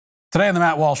Today on the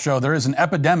Matt Walsh Show, there is an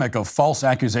epidemic of false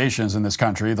accusations in this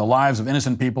country. The lives of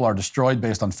innocent people are destroyed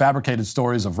based on fabricated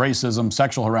stories of racism,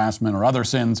 sexual harassment, or other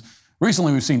sins.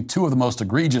 Recently, we've seen two of the most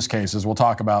egregious cases. We'll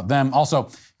talk about them. Also,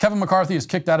 Kevin McCarthy is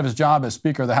kicked out of his job as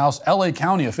Speaker of the House. LA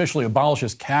County officially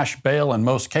abolishes cash bail in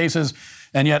most cases.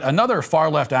 And yet another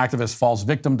far-left activist falls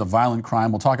victim to violent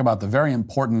crime. We'll talk about the very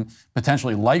important,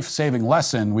 potentially life-saving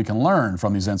lesson we can learn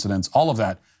from these incidents. All of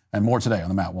that and more today on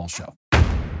the Matt Walsh Show.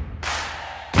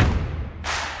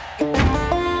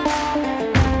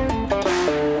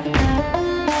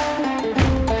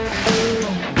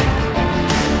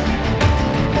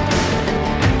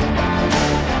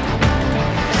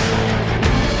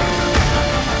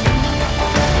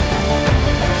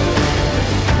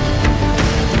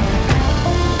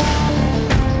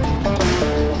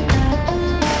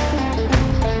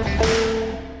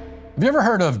 Have you ever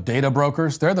heard of data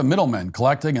brokers? They're the middlemen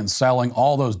collecting and selling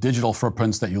all those digital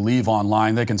footprints that you leave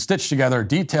online. They can stitch together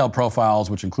detailed profiles,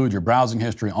 which include your browsing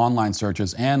history, online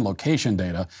searches, and location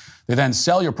data. They then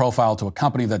sell your profile to a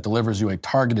company that delivers you a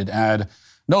targeted ad.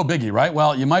 No biggie, right?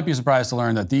 Well, you might be surprised to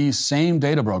learn that these same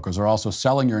data brokers are also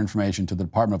selling your information to the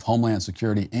Department of Homeland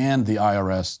Security and the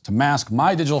IRS. To mask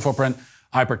my digital footprint,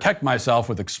 I protect myself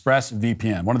with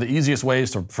ExpressVPN. One of the easiest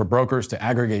ways for brokers to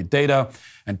aggregate data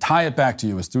and tie it back to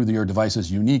you is through your device's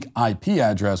unique IP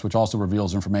address, which also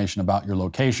reveals information about your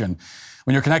location.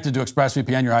 When you're connected to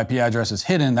ExpressVPN, your IP address is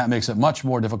hidden. That makes it much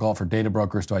more difficult for data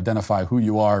brokers to identify who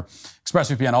you are.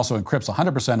 ExpressVPN also encrypts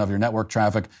 100% of your network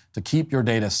traffic to keep your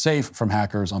data safe from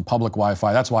hackers on public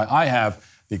Wi-Fi. That's why I have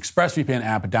the ExpressVPN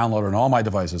app downloaded on all my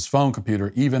devices, phone,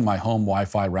 computer, even my home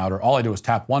Wi-Fi router. All I do is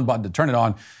tap one button to turn it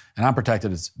on, and I'm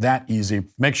protected. It's that easy.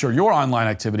 Make sure your online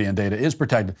activity and data is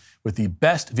protected with the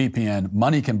best VPN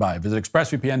money can buy. Visit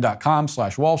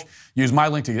expressvpn.com/Walsh. Use my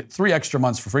link to get 3 extra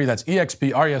months for free. That's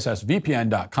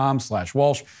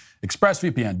expressvpn.com/Walsh.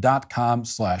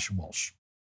 expressvpn.com/Walsh.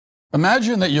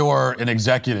 Imagine that you're an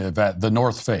executive at the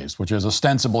North Face, which is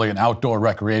ostensibly an outdoor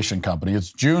recreation company.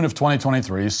 It's June of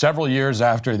 2023, several years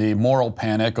after the moral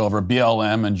panic over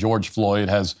BLM and George Floyd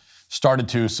has started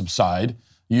to subside.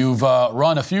 You've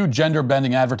run a few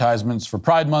gender-bending advertisements for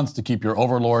Pride Month to keep your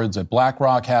overlords at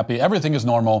BlackRock happy. Everything is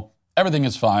normal. Everything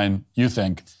is fine, you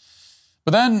think.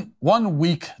 But then one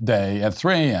weekday at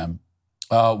 3 a.m.,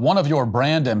 one of your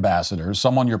brand ambassadors,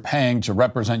 someone you're paying to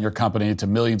represent your company to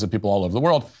millions of people all over the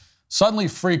world, suddenly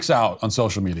freaks out on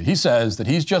social media. He says that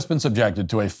he's just been subjected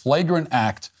to a flagrant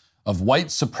act of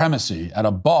white supremacy at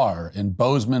a bar in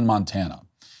Bozeman, Montana.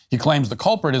 He claims the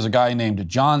culprit is a guy named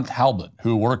John Talbot,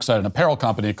 who works at an apparel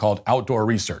company called Outdoor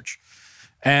Research.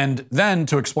 And then,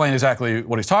 to explain exactly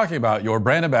what he's talking about, your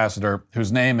brand ambassador,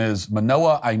 whose name is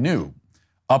Manoa Ainu,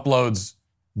 uploads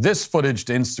this footage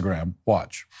to Instagram.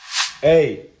 Watch.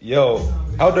 Hey, yo,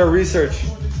 Outdoor Research.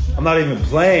 I'm not even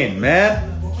playing,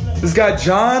 man. This guy,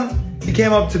 John, he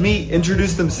came up to me,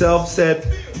 introduced himself, said,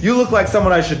 "You look like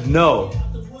someone I should know."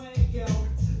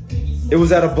 It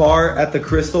was at a bar at the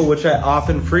Crystal, which I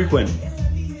often frequent.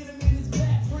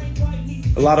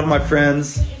 A lot of my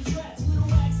friends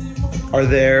are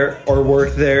there or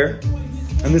work there.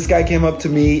 And this guy came up to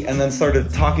me and then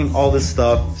started talking all this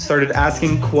stuff, started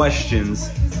asking questions,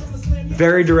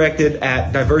 very directed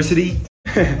at diversity.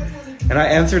 And I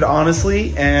answered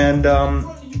honestly, and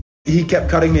he kept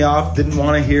cutting me off, didn't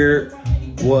want to hear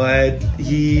what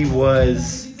he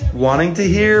was wanting to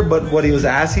hear, but what he was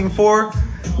asking for,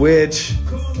 which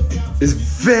is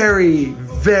very,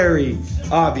 very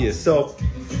obvious. So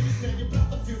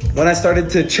when I started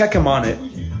to check him on it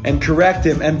and correct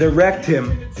him and direct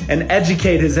him and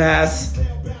educate his ass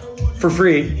for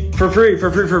free,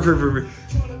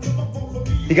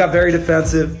 he got very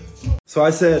defensive. So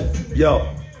I said, "Yo,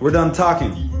 we're done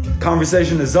talking.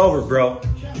 Conversation is over, bro.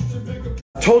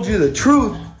 I told you the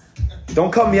truth.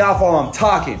 Don't cut me off while I'm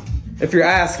talking. If you're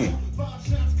asking,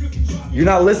 you're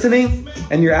not listening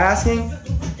and you're asking,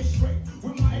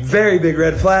 very big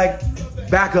red flag.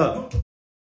 Back up."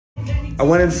 I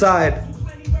went inside.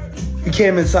 He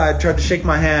came inside, tried to shake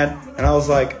my hand, and I was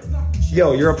like,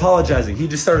 "Yo, you're apologizing." He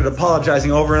just started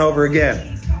apologizing over and over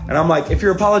again. And I'm like, "If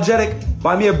you're apologetic,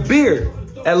 buy me a beer.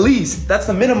 At least, that's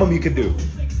the minimum you could do."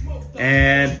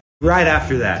 And right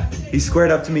after that, he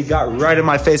squared up to me, got right in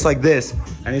my face like this,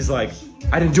 and he's like,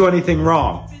 "I didn't do anything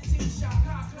wrong."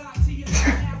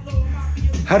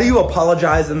 How do you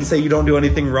apologize and say you don't do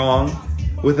anything wrong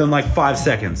within like 5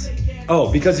 seconds?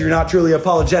 Oh, because you're not truly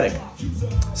apologetic.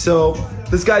 So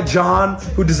this guy, John,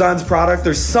 who designs product,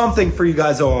 there's something for you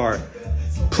guys, OR.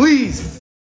 Please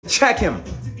check him.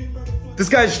 This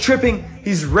guy's tripping.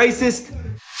 He's racist.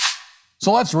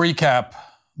 So let's recap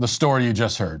the story you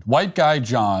just heard. White guy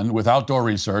John with Outdoor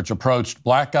Research approached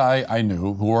black guy I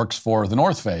knew who works for the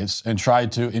North Face and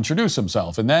tried to introduce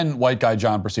himself. And then white guy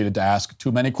John proceeded to ask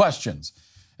too many questions.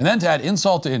 And then to add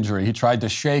insult to injury, he tried to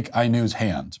shake I knew's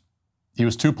hand. He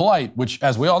was too polite, which,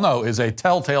 as we all know, is a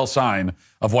telltale sign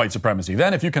of white supremacy.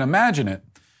 Then, if you can imagine it,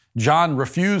 John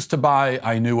refused to buy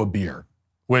I knew a beer,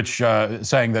 which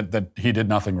saying that he did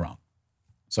nothing wrong.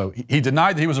 So he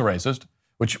denied that he was a racist,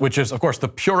 which is, of course, the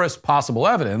purest possible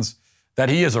evidence that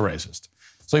he is a racist.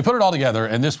 So he put it all together,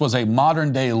 and this was a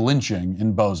modern-day lynching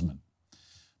in Bozeman.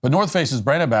 But North Face's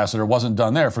brand ambassador wasn't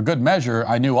done there. For good measure,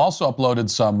 I knew also uploaded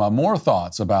some more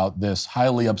thoughts about this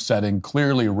highly upsetting,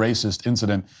 clearly racist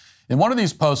incident. In one of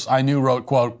these posts, I knew wrote,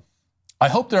 quote, "I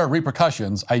hope there are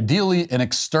repercussions, ideally an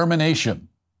extermination."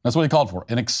 That's what he called for,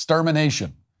 an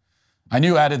extermination. I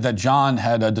knew added that John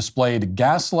had displayed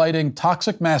gaslighting,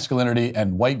 toxic masculinity,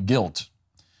 and white guilt.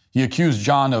 He accused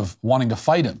John of wanting to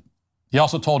fight him. He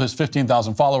also told his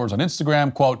 15,000 followers on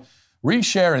Instagram, quote,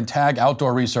 "Reshare and tag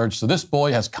Outdoor Research so this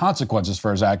boy has consequences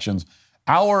for his actions.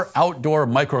 Our outdoor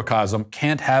microcosm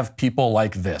can't have people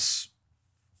like this."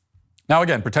 Now,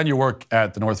 again, pretend you work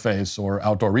at the North Face or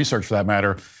Outdoor Research for that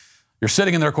matter. You're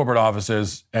sitting in their corporate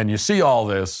offices and you see all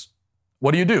this.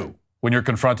 What do you do when you're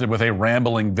confronted with a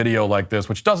rambling video like this,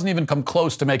 which doesn't even come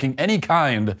close to making any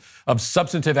kind of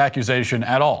substantive accusation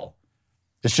at all?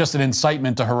 It's just an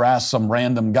incitement to harass some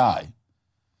random guy.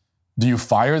 Do you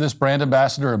fire this brand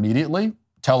ambassador immediately?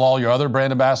 Tell all your other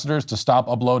brand ambassadors to stop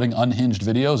uploading unhinged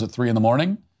videos at 3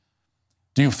 a.m?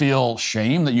 Do you feel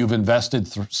shame that you've invested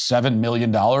 $7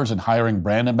 million in hiring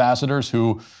brand ambassadors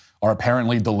who are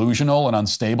apparently delusional and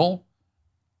unstable?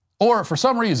 Or for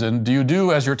some reason, do you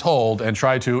do as you're told and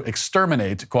try to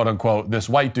exterminate, quote unquote, this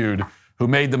white dude who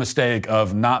made the mistake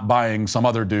of not buying some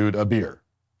other dude a beer?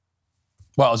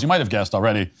 Well, as you might have guessed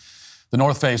already, the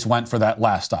North Face went for that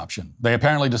last option. They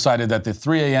apparently decided that the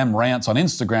 3 a.m. rants on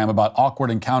Instagram about awkward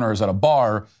encounters at a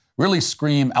bar really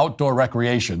scream outdoor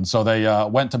recreation, so they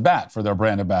went to bat for their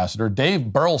brand ambassador.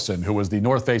 Dave Burleson, who was the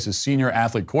North Face's senior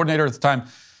athlete coordinator at the time,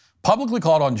 publicly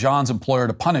called on John's employer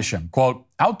to punish him. Quote,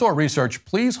 "Outdoor Research,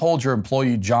 please hold your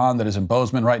employee John that is in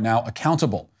Bozeman right now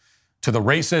accountable. To the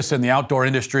racists in the outdoor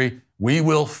industry, we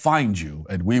will find you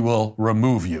and we will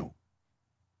remove you."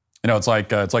 You know, it's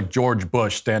like George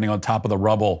Bush standing on top of the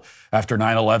rubble after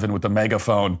 9/11 with the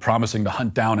megaphone promising to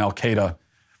hunt down Al-Qaeda.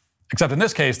 Except in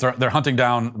this case, they're hunting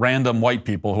down random white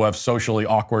people who have socially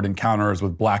awkward encounters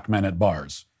with black men at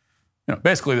bars. You know,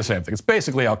 basically the same thing. It's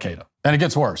basically Al-Qaeda. And it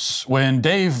gets worse. When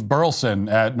Dave Burleson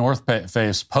at North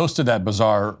Face posted that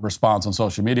bizarre response on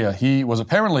social media, he was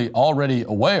apparently already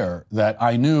aware that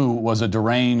I knew was a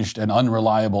deranged and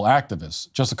unreliable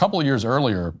activist. Just a couple of years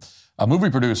earlier, a movie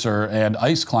producer and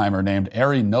ice climber named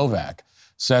Ari Novak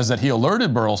says that he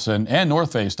alerted Burleson and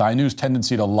North Face to I knew's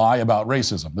tendency to lie about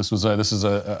racism. This is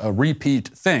a repeat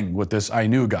thing with this I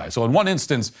knew guy. So in one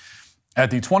instance, at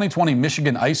the 2020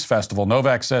 Michigan Ice Festival,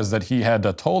 Novak says that he had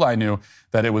told I knew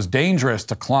that it was dangerous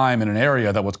to climb in an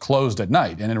area that was closed at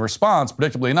night. And in response,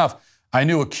 predictably enough, I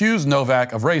knew accused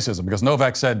Novak of racism because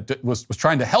Novak said was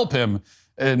trying to help him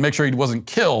and make sure he wasn't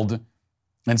killed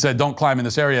and said, "Don't climb in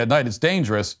this area at night, it's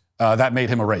dangerous." That made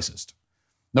him a racist.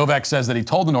 Novak says that he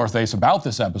told the North Face about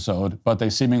this episode, but they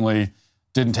seemingly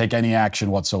didn't take any action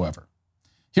whatsoever.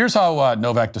 Here's how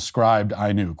Novak described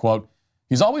I knew, quote,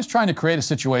 "He's always trying to create a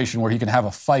situation where he can have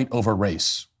a fight over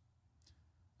race."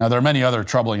 Now, there are many other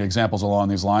troubling examples along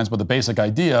these lines, but the basic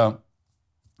idea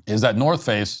is that North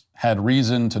Face had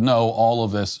reason to know all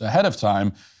of this ahead of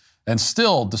time, and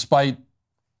still, despite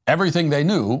everything they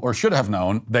knew or should have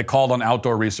known, they called on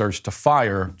Outdoor Research to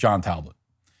fire John Talbot.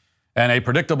 And a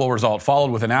predictable result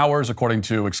followed within hours, according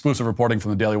to exclusive reporting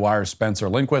from the Daily Wire's Spencer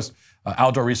Lindquist.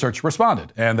 Outdoor Research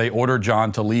responded, and they ordered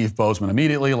John to leave Bozeman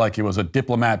immediately, like he was a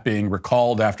diplomat being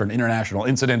recalled after an international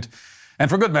incident. And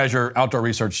for good measure, Outdoor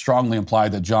Research strongly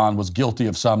implied that John was guilty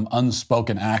of some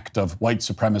unspoken act of white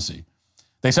supremacy.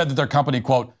 They said that their company,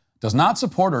 quote, "does not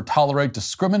support or tolerate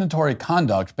discriminatory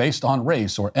conduct based on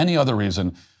race or any other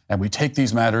reason, and we take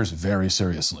these matters very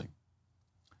seriously."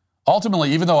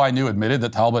 Ultimately, even though I knew admitted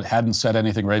that Talbot hadn't said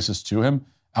anything racist to him,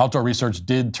 Outdoor Research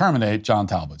did terminate John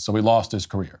Talbot, so he lost his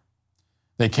career.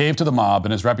 They caved to the mob,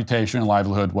 and his reputation and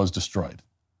livelihood was destroyed.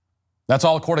 That's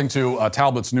all according to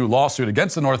Talbot's new lawsuit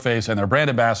against the North Face and their brand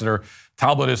ambassador.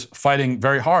 Talbot is fighting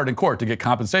very hard in court to get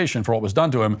compensation for what was done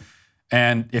to him.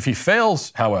 And if he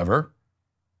fails, however,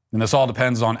 and this all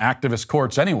depends on activist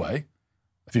courts anyway,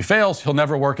 if he fails, he'll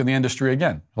never work in the industry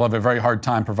again. He'll have a very hard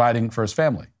time providing for his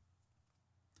family.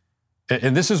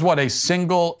 And this is what a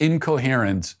single,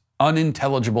 incoherent,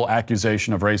 unintelligible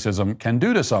accusation of racism can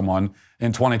do to someone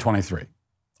in 2023.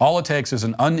 All it takes is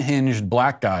an unhinged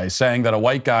black guy saying that a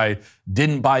white guy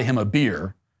didn't buy him a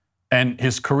beer, and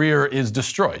his career is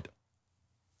destroyed.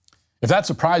 If that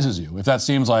surprises you, if that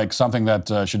seems like something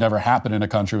that should never happen in a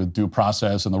country with due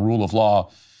process and the rule of law,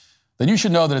 then you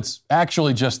should know that it's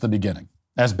actually just the beginning.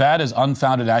 As bad as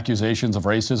unfounded accusations of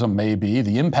racism may be,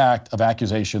 the impact of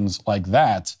accusations like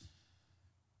that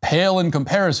pale in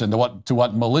comparison to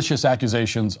what malicious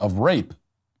accusations of rape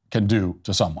can do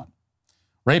to someone.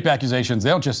 Rape accusations, they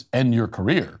don't just end your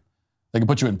career. They can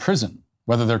put you in prison,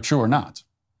 whether they're true or not.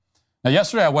 Now,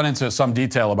 yesterday I went into some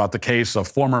detail about the case of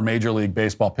former Major League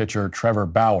Baseball pitcher Trevor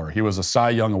Bauer. He was a Cy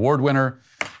Young Award winner,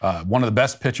 one of the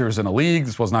best pitchers in the league.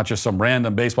 This was not just some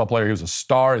random baseball player. He was a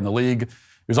star in the league.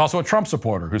 He was also a Trump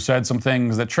supporter who said some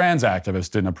things that trans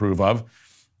activists didn't approve of.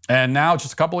 And now,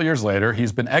 just a couple of years later,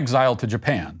 he's been exiled to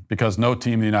Japan because no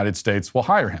team in the United States will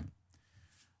hire him.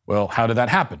 Well, how did that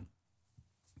happen?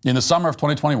 In the summer of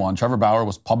 2021, Trevor Bauer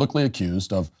was publicly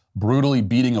accused of brutally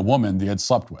beating a woman he had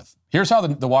slept with. Here's how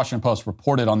the Washington Post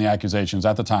reported on the accusations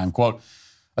at the time. Quote,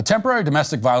 a temporary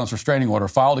domestic violence restraining order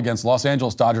filed against Los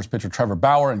Angeles Dodgers pitcher Trevor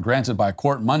Bauer and granted by a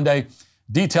court Monday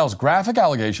details graphic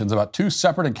allegations about two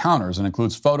separate encounters and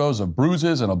includes photos of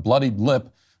bruises and a bloodied lip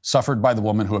suffered by the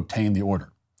woman who obtained the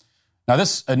order. Now,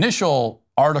 this initial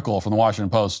article from the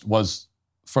Washington Post was,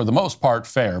 for the most part,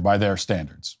 fair by their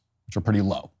standards, which are pretty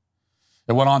low.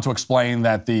 It went on to explain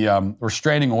that the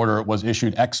restraining order was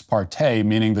issued ex parte,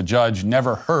 meaning the judge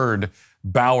never heard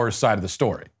Bauer's side of the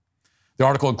story. The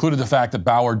article included the fact that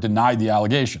Bauer denied the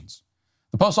allegations.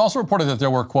 The Post also reported that there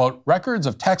were, quote, records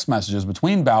of text messages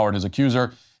between Bauer and his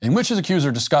accuser in which his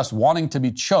accuser discussed wanting to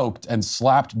be choked and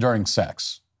slapped during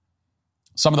sex.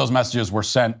 Some of those messages were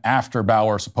sent after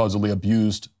Bauer supposedly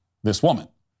abused this woman.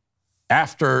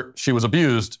 After she was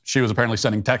abused, she was apparently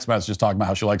sending text messages talking about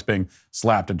how she likes being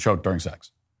slapped and choked during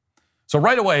sex. So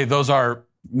right away, those are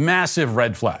massive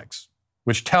red flags,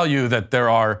 which tell you that there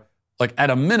are, like, at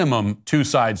a minimum, two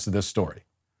sides to this story.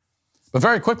 But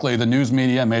very quickly, the news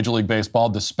media and Major League Baseball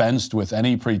dispensed with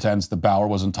any pretense that Bauer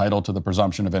was entitled to the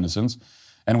presumption of innocence.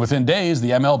 And within days, the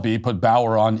MLB put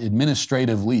Bauer on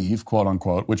administrative leave, quote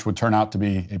unquote, which would turn out to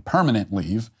be a permanent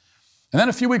leave. And then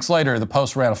a few weeks later, the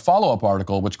Post ran a follow-up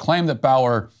article which claimed that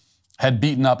Bauer had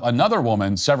beaten up another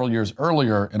woman several years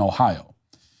earlier in Ohio.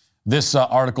 This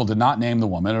article did not name the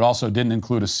woman. It also didn't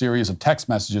include a series of text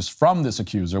messages from this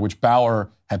accuser, which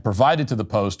Bauer had provided to the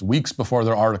Post weeks before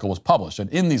their article was published. And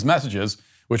in these messages,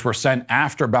 which were sent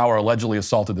after Bauer allegedly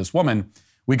assaulted this woman,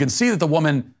 we can see that the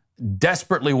woman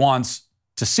desperately wants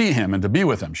to see him and to be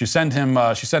with him. She sent him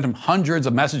hundreds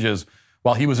of messages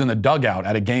while he was in the dugout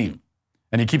at a game.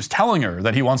 And he keeps telling her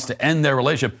that he wants to end their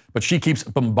relationship, but she keeps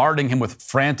bombarding him with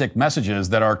frantic messages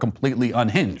that are completely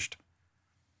unhinged.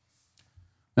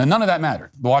 Now, none of that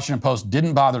mattered. The Washington Post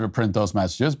didn't bother to print those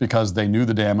messages because they knew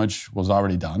the damage was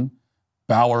already done.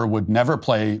 Bauer would never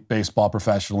play baseball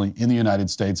professionally in the United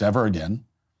States ever again.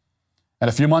 And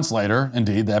a few months later,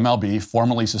 indeed, the MLB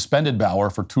formally suspended Bauer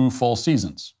for 2 full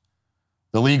seasons.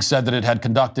 The league said that it had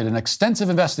conducted an extensive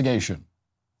investigation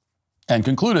and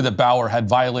concluded that Bauer had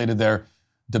violated their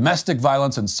domestic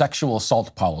violence and sexual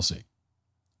assault policy.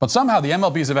 But somehow the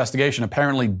MLB's investigation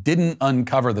apparently didn't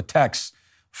uncover the texts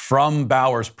from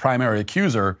Bauer's primary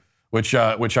accuser, which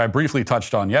I briefly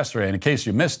touched on yesterday. And in case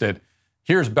you missed it,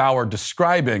 here's Bauer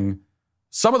describing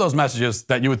some of those messages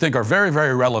that you would think are very,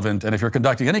 very relevant. And if you're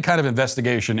conducting any kind of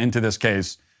investigation into this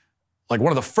case, like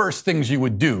one of the first things you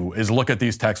would do is look at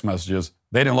these text messages.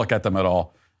 They didn't look at them at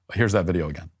all. Here's that video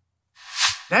again.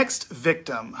 Next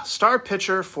victim, star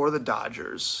pitcher for the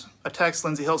Dodgers. A text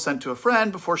Lindsey Hill sent to a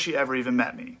friend before she ever even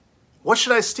met me. What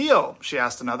should I steal? She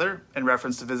asked another, in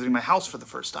reference to visiting my house for the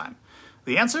first time.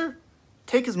 The answer?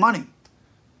 Take his money.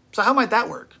 So how might that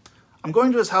work? I'm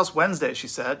going to his house Wednesday, she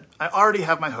said. I already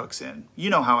have my hooks in. You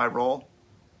know how I roll.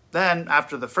 Then,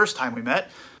 after the first time we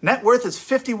met, net worth is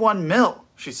 51 mil,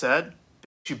 she said.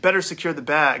 You better secure the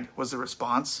bag, was the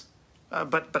response.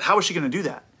 But how is she going to do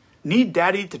that? Need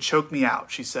daddy to choke me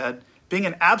out, she said. Being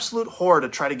an absolute whore to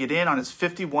try to get in on his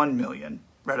 51 million,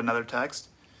 read another text.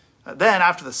 Then,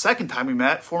 after the second time we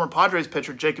met, former Padres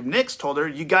pitcher Jacob Nix told her,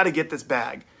 you got to get this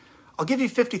bag. I'll give you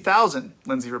 50,000,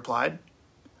 Lindsay replied.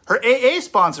 Her AA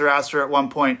sponsor asked her at one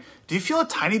point, do you feel a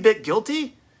tiny bit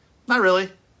guilty? Not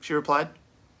really, she replied.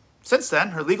 Since then,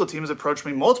 her legal team has approached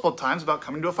me multiple times about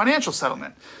coming to a financial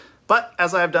settlement. But,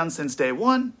 as I have done since day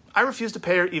one, I refuse to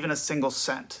pay her even a single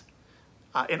cent.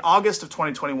 In August of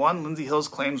 2021, Lindsey Hill's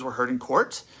claims were heard in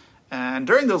court. And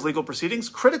during those legal proceedings,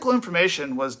 critical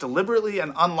information was deliberately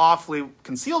and unlawfully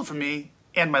concealed from me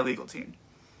and my legal team.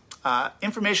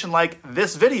 Information like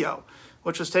this video,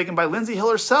 which was taken by Lindsay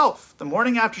Hill herself the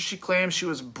morning after she claimed she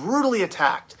was brutally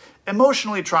attacked,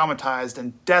 emotionally traumatized,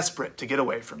 and desperate to get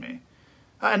away from me.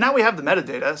 And now we have the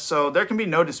metadata, so there can be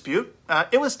no dispute.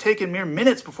 It was taken mere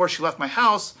minutes before she left my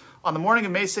house on the morning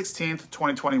of May 16th,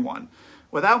 2021,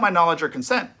 without my knowledge or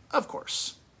consent, of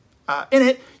course. In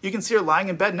it, you can see her lying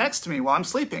in bed next to me while I'm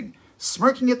sleeping,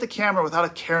 smirking at the camera without a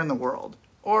care in the world,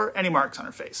 or any marks on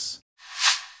her face.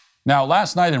 Now,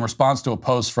 last night, in response to a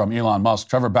post from Elon Musk,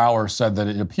 Trevor Bauer said that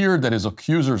it appeared that his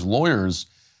accuser's lawyers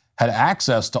had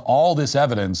access to all this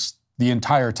evidence the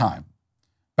entire time.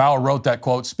 Bauer wrote that,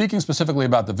 quote, speaking specifically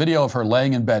about the video of her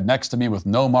laying in bed next to me with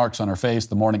no marks on her face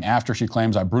the morning after she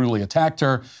claims I brutally attacked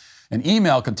her, an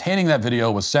email containing that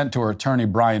video was sent to her attorney,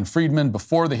 Brian Friedman,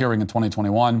 before the hearing in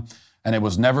 2021, and it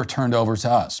was never turned over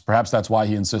to us. Perhaps that's why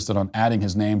he insisted on adding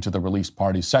his name to the release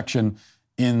party section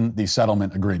in the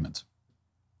settlement agreement.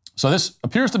 So this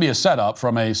appears to be a setup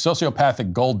from a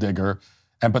sociopathic gold digger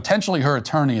and potentially her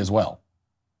attorney as well.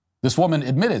 This woman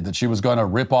admitted that she was going to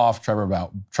rip off Trevor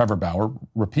Bauer,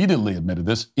 repeatedly admitted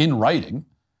this in writing.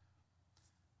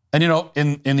 And,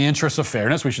 in the interest of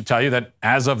fairness, we should tell you that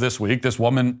as of this week, this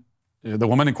woman, the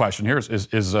woman in question here,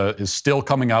 is still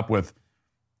coming up with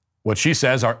what she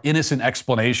says are innocent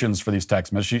explanations for these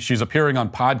text messages. She's appearing on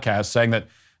podcasts saying that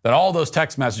all those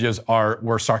text messages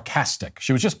were sarcastic.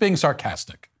 She was just being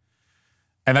sarcastic.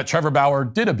 And that Trevor Bauer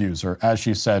did abuse her, as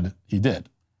she said he did.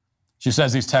 She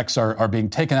says these texts are being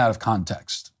taken out of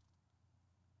context.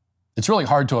 It's really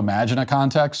hard to imagine a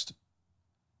context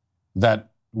that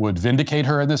would vindicate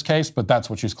her in this case, but that's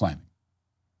what she's claiming.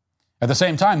 At the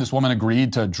same time, this woman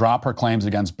agreed to drop her claims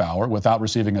against Bauer without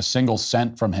receiving a single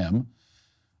cent from him,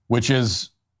 which is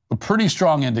a pretty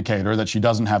strong indicator that she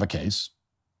doesn't have a case.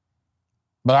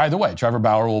 But either way, Trevor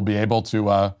Bauer will be able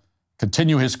to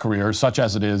continue his career, such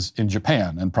as it is in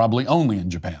Japan, and probably only in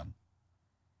Japan.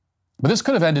 But this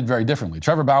could have ended very differently.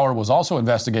 Trevor Bauer was also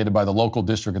investigated by the local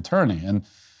district attorney, and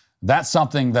that's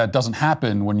something that doesn't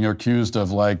happen when you're accused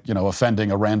of,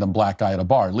 offending a random black guy at a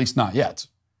bar, at least not yet.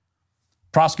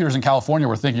 Prosecutors in California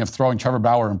were thinking of throwing Trevor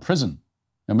Bauer in prison,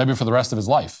 maybe for the rest of his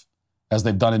life, as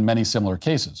they've done in many similar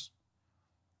cases.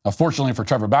 Fortunately for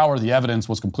Trevor Bauer, the evidence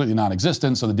was completely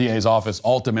non-existent, so the DA's office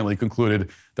ultimately concluded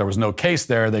there was no case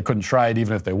there. They couldn't try it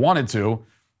even if they wanted to,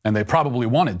 and they probably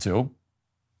wanted to.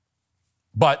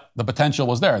 But the potential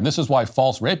was there. And this is why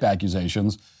false rape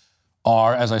accusations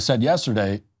are, as I said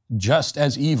yesterday, just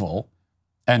as evil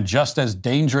and just as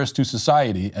dangerous to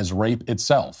society as rape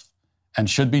itself, and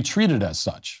should be treated as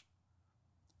such.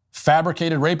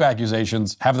 Fabricated rape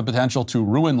accusations have the potential to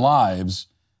ruin lives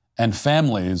and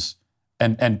families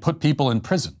and put people in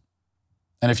prison.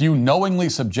 And if you knowingly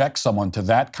subject someone to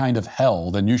that kind of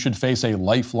hell, then you should face a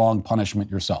lifelong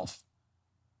punishment yourself.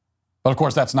 But of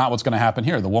course, that's not what's going to happen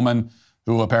here. The woman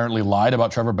who apparently lied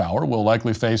about Trevor Bauer will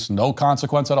likely face no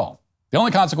consequence at all. The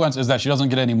only consequence is that she doesn't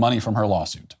get any money from her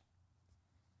lawsuit.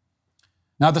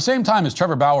 Now, at the same time, as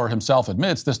Trevor Bauer himself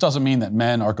admits, this doesn't mean that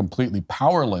men are completely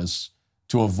powerless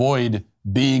to avoid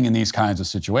being in these kinds of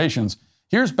situations.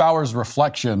 Here's Bauer's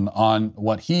reflection on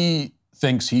what he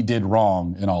thinks he did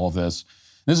wrong in all of this.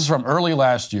 This is from early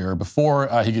last year, before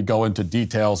he could go into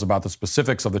details about the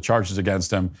specifics of the charges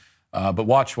against him. But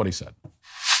watch what he said.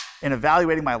 In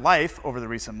evaluating my life over the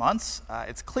recent months,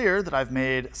 it's clear that I've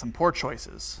made some poor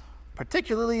choices,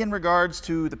 particularly in regards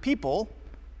to the people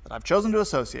that I've chosen to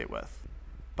associate with.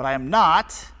 But I am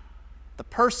not the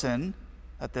person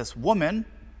that this woman,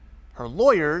 her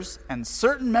lawyers, and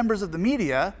certain members of the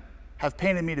media have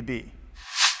painted me to be.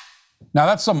 Now,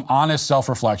 that's some honest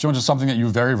self-reflection, which is something that you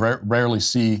very rarely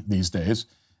see these days.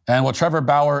 And what Trevor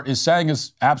Bauer is saying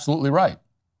is absolutely right.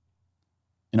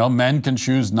 Men can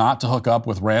choose not to hook up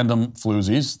with random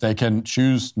floozies. They can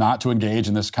choose not to engage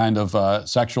in this kind of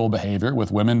sexual behavior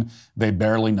with women they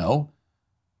barely know,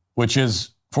 which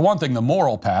is, for one thing, the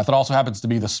moral path. It also happens to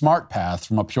be the smart path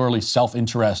from a purely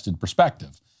self-interested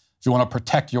perspective. If you want to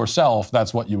protect yourself,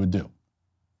 that's what you would do.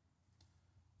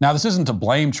 Now, this isn't to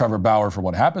blame Trevor Bauer for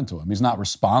what happened to him. He's not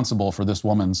responsible for this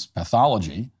woman's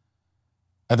pathology.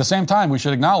 At the same time, we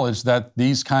should acknowledge that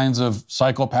these kinds of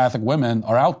psychopathic women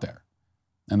are out there.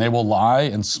 And they will lie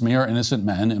and smear innocent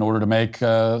men in order to make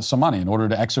some money, in order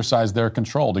to exercise their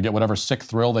control, to get whatever sick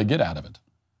thrill they get out of it.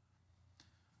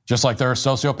 Just like there are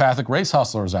sociopathic race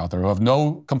hustlers out there who have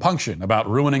no compunction about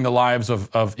ruining the lives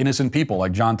of innocent people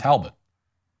like John Talbot.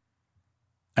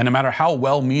 And no matter how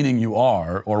well-meaning you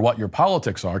are or what your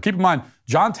politics are, keep in mind,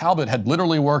 John Talbot had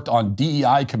literally worked on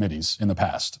DEI committees in the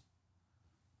past.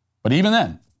 But even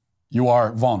then, you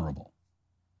are vulnerable.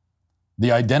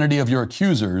 The identity of your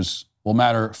accusers will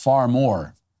matter far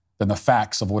more than the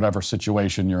facts of whatever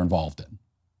situation you're involved in.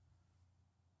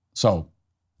 So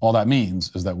all that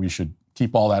means is that we should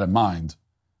keep all that in mind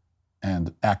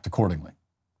and act accordingly.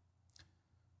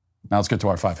 Now let's get to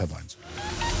our 5 headlines.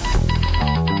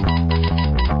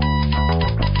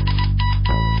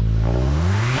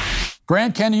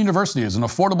 Grand Canyon University is an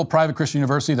affordable private Christian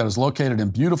university that is located in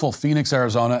beautiful Phoenix,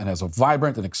 Arizona, and has a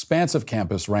vibrant and expansive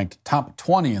campus ranked top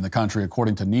 20 in the country,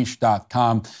 according to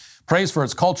niche.com. Praised for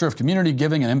its culture of community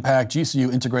giving and impact,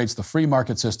 GCU integrates the free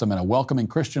market system and a welcoming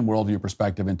Christian worldview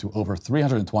perspective into over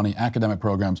 320 academic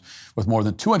programs, with more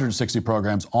than 260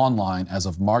 programs online as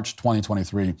of March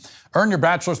 2023. Earn your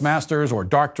bachelor's, master's, or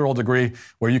doctoral degree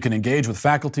where you can engage with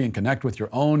faculty and connect with your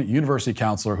own university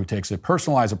counselor who takes a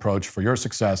personalized approach for your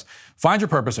success. Find your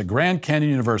purpose at Grand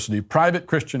Canyon University, private,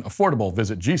 Christian, affordable.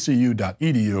 Visit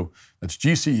gcu.edu. That's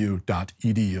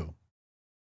gcu.edu.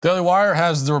 Daily Wire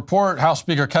has the report. House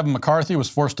Speaker Kevin McCarthy was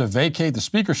forced to vacate the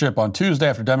speakership on Tuesday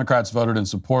after Democrats voted in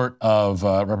support of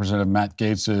Representative Matt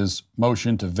Gaetz's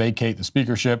motion to vacate the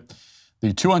speakership.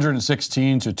 The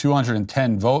 216 to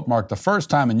 210 vote marked the first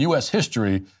time in U.S.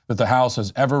 history that the House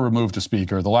has ever removed a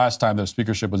speaker. The last time that a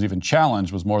speakership was even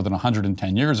challenged was more than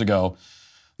 110 years ago.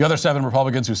 The other 7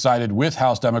 Republicans who sided with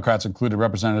House Democrats included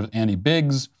Representative Andy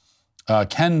Biggs,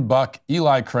 Ken Buck,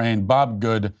 Eli Crane, Bob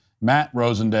Good, Matt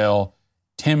Rosendale,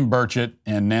 Tim Burchett,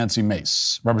 and Nancy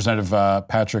Mace. Representative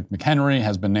Patrick McHenry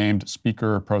has been named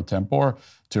Speaker pro tempore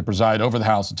to preside over the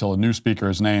House until a new speaker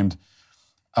is named.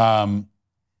 And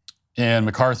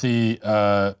McCarthy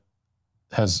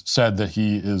has said that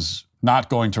he is not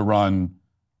going to run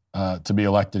to be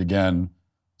elected again,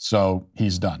 so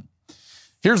he's done.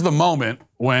 Here's the moment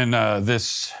when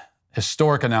this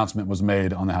historic announcement was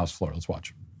made on the House floor. Let's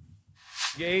watch.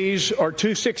 Yeas are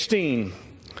 216.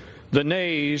 The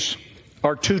nays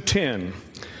are 210.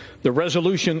 The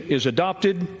resolution is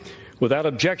adopted. Without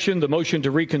objection, the motion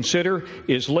to reconsider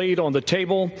is laid on the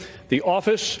table. The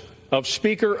office of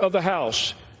Speaker of the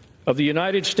House of the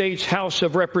United States House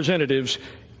of Representatives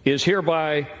is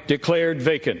hereby declared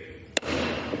vacant.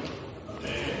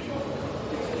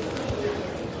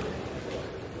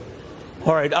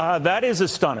 All right, that is a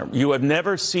stunner. You have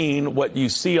never seen what you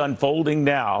see unfolding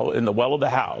now in the well of the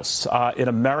House in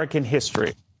American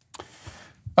history.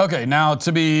 Okay, now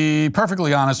to be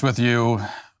perfectly honest with you,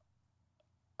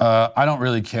 I don't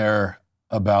really care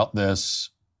about this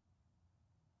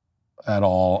at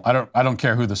all. I don't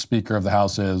care who the Speaker of the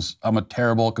House is. I'm a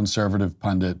terrible conservative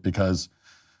pundit because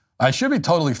I should be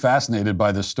totally fascinated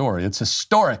by this story. It's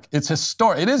historic. It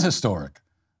is historic.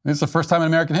 It's the first time in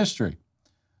American history.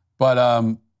 But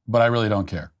I really don't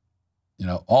care. You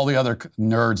know, all the other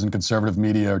nerds in conservative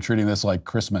media are treating this like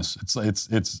Christmas.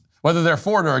 It's whether they're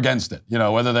for it or against it, you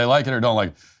know, whether they like it or don't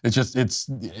like it. It's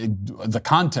the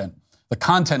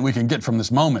content we can get from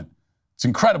this moment. It's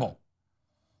incredible.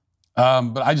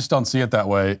 But I just don't see it that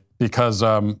way because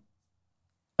I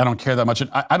don't care that much.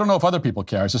 And I don't know if other people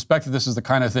care. I suspect that this is the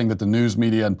kind of thing that the news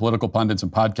media and political pundits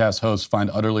and podcast hosts find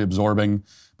utterly absorbing,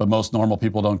 but most normal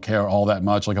people don't care all that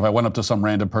much. Like if I went up to some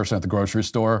random person at the grocery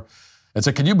store and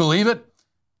said, "Can you believe it?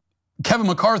 Kevin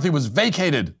McCarthy was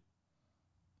vacated."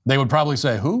 They would probably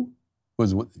say, "Who?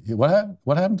 What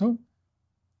happened to him?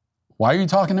 Why are you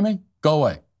talking to me? Go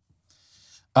away."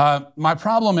 My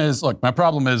problem is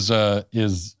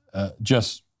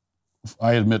just,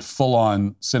 I admit,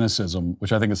 full-on cynicism,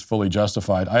 which I think is fully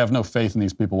justified. I have no faith in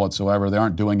these people whatsoever. They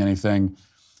aren't doing anything.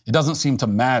 It doesn't seem to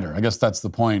matter. I guess that's the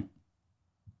point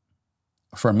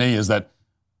for me, is that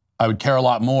I would care a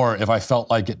lot more if I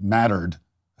felt like it mattered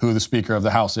who the Speaker of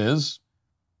the House is,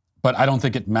 but I don't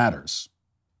think it matters.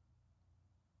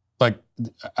 Like,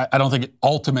 I don't think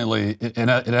ultimately it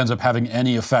ends up having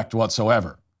any effect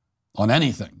whatsoever on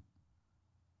anything.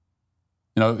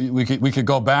 You know, we could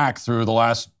go back through the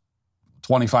last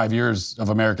 25 years of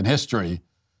American history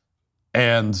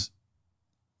and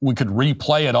we could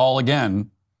replay it all again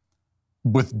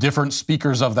with different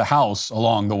speakers of the House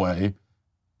along the way,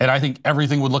 and I think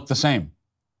everything would look the same.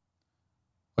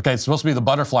 Okay, it's supposed to be the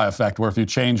butterfly effect, where if you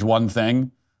change one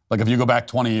thing, like if you go back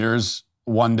 20 years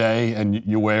one day and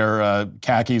you wear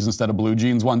khakis instead of blue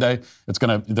jeans one day,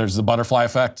 there's the butterfly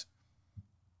effect.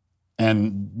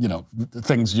 And, you know,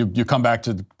 things, you come back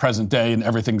to the present day and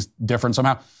everything's different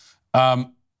somehow.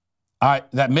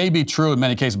 That may be true in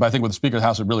many cases, but I think with the Speaker of the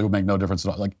House, it really would make no difference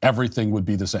at all. Like, everything would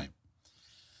be the same.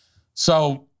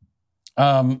 So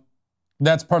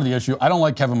that's part of the issue. I don't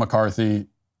like Kevin McCarthy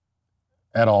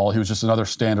at all. He was just another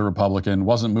standard Republican,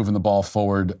 wasn't moving the ball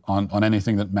forward on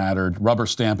anything that mattered, rubber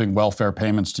stamping welfare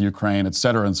payments to Ukraine, et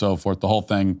cetera, and so forth, the whole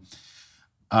thing.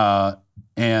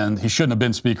 And he shouldn't have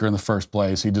been Speaker in the first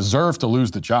place. He deserved to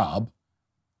lose the job.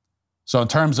 So in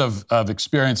terms of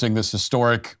experiencing this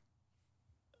historic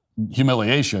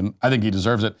humiliation. I think he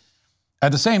deserves it.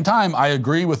 At the same time, I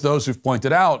agree with those who've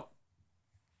pointed out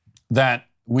that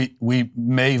we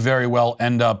may very well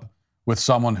end up with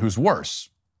someone who's worse.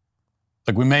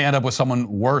 Like, we may end up with someone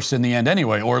worse in the end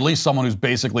anyway, or at least someone who's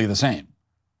basically the same.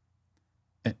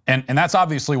 And that's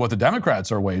obviously what the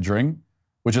Democrats are wagering,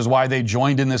 which is why they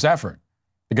joined in this effort,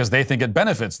 because they think it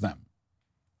benefits them.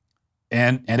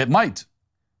 And it might.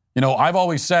 You know, I've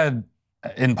always said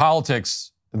in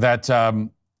politics that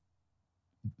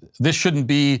this shouldn't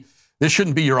be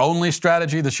your only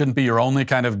strategy. This shouldn't be your only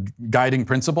kind of guiding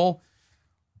principle.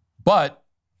 But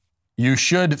you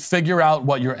should figure out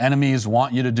what your enemies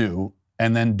want you to do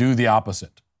and then do the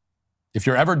opposite. If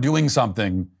you're ever doing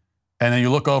something and then you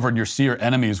look over and you see your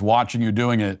enemies watching you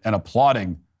doing it and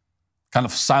applauding, kind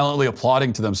of silently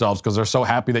applauding to themselves because they're so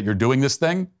happy that you're doing this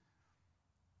thing,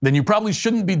 then you probably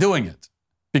shouldn't be doing it,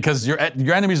 because your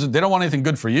enemies, they don't want anything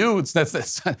good for you. It's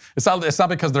not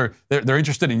because they're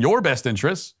interested in your best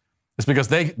interests. It's because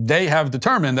they have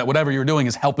determined that whatever you're doing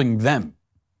is helping them.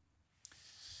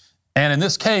 And in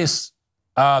this case,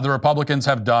 the Republicans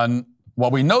have done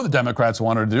what we know the Democrats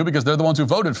wanted to do, because they're the ones who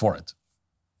voted for it.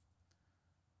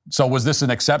 So was this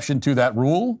an exception to that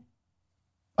rule?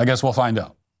 I guess we'll find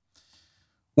out.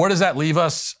 Where does that leave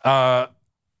us? I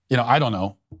don't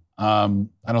know. I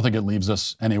don't think it leaves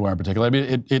us anywhere in particular. I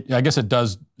mean, I guess it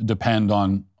does depend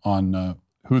on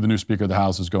who the new Speaker of the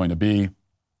House is going to be,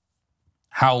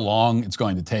 how long it's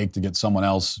going to take to get someone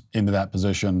else into that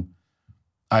position.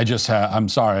 I'm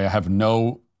sorry, I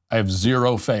have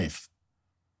zero faith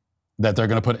that they're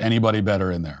going to put anybody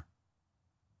better in there.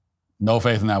 No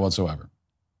faith in that whatsoever.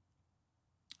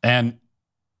 And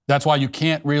that's why you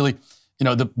can't really,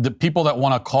 the people that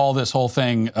want to call this whole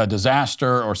thing a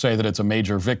disaster or say that it's a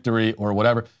major victory or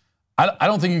whatever, I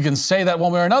don't think you can say that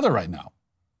one way or another right now.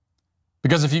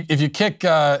 Because if you kick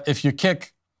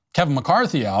Kevin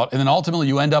McCarthy out, and then ultimately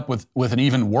you end up with an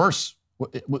even worse,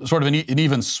 sort of an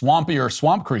even swampier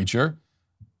swamp creature,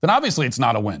 then obviously it's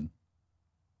not a win.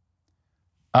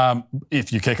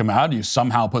 If you kick him out, you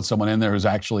somehow put someone in there who's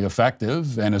actually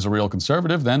effective and is a real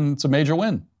conservative, then it's a major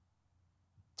win.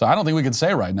 So I don't think we can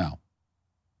say right now.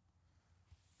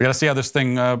 We got to see how this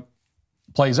thing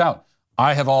plays out.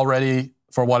 I have already,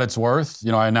 for what it's worth,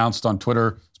 I announced on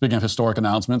Twitter, speaking of historic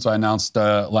announcements, I announced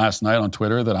last night on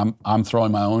Twitter that I'm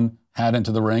throwing my own hat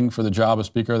into the ring for the job of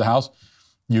Speaker of the House.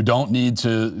 You don't need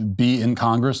to be in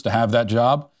Congress to have that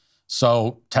job.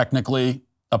 So technically,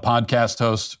 a podcast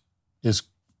host is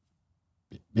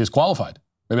qualified.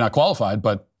 Maybe not qualified,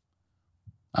 but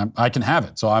I can have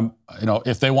it. So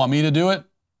if they want me to do it,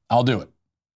 I'll do it.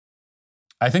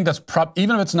 I think that's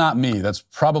even if it's not me, that's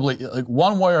probably like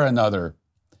one way or another.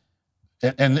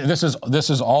 And this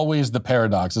is always the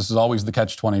paradox. This is always the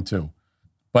catch-22.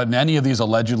 But in any of these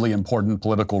allegedly important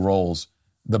political roles,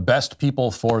 the best people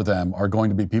for them are going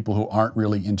to be people who aren't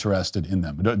really interested in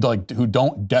them, who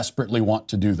don't desperately want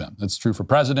to do them. That's true for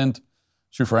president.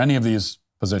 It's true for any of these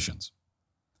positions.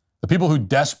 The people who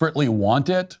desperately want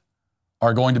it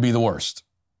are going to be the worst,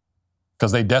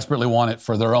 because they desperately want it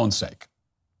for their own sake.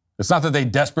 It's not that they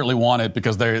desperately want it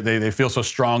because they feel so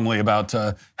strongly about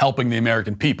helping the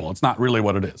American people. It's not really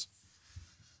what it is.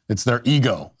 It's their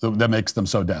ego that makes them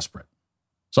so desperate.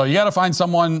 So you got to find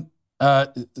someone.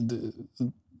 The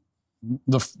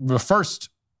first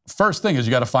thing is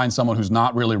you got to find someone who's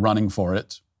not really running for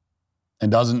it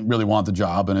and doesn't really want the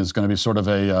job and is going to be sort of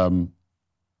a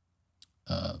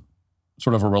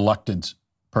reluctant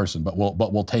person, but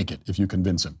we'll take it if you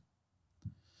convince him.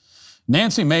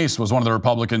 Nancy Mace was one of the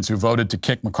Republicans who voted to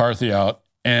kick McCarthy out,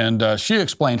 and she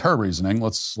explained her reasoning.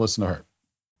 Let's listen to her.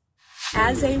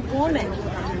 As a woman,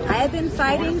 I have been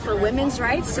fighting for women's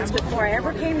rights since before I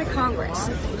ever came to Congress.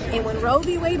 And when Roe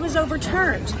v. Wade was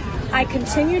overturned, I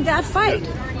continued that fight.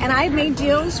 And I've made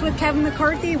deals with Kevin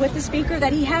McCarthy, with the Speaker,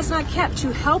 that he has not kept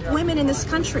to help women in this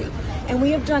country. And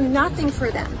we have done nothing for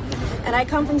them. And I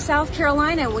come from South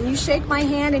Carolina. When you shake my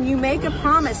hand and you make a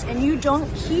promise and you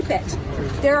don't keep it,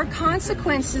 there are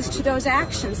consequences to those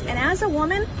actions. And as a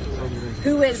woman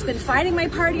who has been fighting my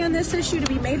party on this issue, to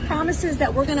be made promises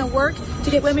that we're going to work to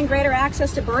get women greater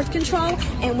access to birth control,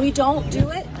 and we don't do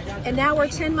it, and now we're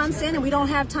 10 months in and we don't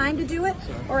have time to do it,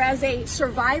 or as a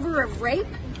survivor of rape,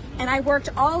 and I worked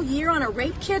all year on a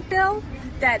rape kit bill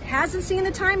that hasn't seen the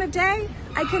time of day,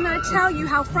 I cannot tell you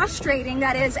how frustrating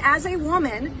that is as a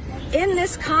woman in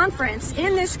this conference,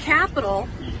 in this Capitol,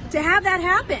 to have that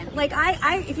happen. Like,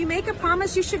 if you make a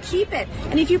promise, you should keep it.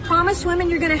 And if you promise women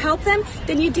you're going to help them,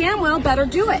 then you damn well better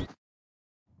do it.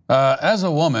 As a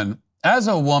woman,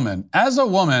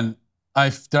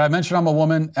 Did I mention I'm a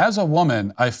woman? As a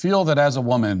woman, I feel that as a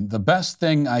woman, the best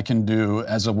thing I can do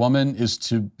as a woman is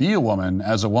to be a woman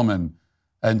as a woman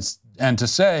and to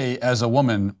say as a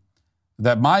woman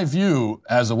that my view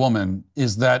as a woman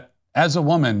is that as a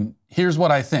woman, here's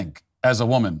what I think as a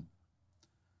woman.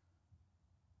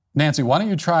 Nancy, why don't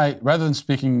you try, rather than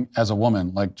speaking as a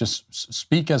woman, like just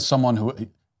speak as someone who,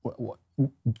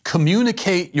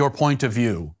 communicate your point of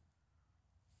view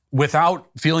without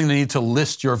feeling the need to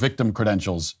list your victim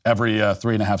credentials every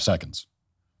 3.5 seconds.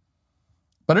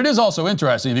 But it is also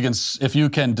interesting if you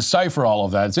can decipher all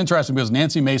of that. It's interesting because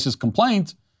Nancy Mace's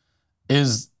complaint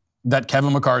is that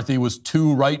Kevin McCarthy was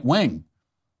too right-wing.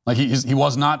 Like he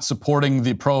was not supporting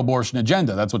the pro-abortion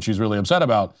agenda. That's what she's really upset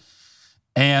about.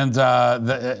 And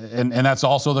that's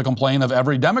also the complaint of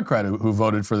every Democrat who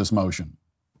voted for this motion.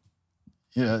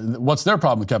 What's their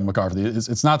problem with Kevin McCarthy?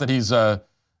 It's not that he's a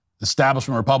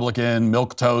establishment Republican,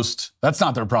 milquetoast. That's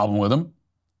not their problem with him.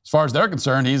 As far as they're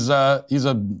concerned, he's a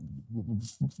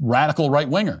radical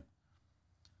right-winger.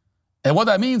 And what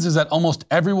that means is that almost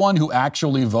everyone who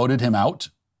actually voted him out,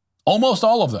 almost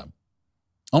all of them,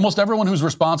 almost everyone who's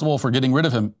responsible for getting rid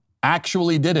of him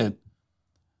actually did it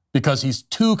because he's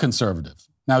too conservative.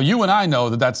 Now, you and I know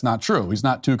that that's not true. He's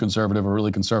not too conservative or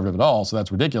really conservative at all, so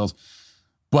that's ridiculous.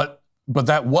 But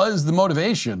that was the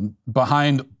motivation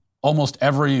behind almost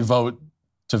every vote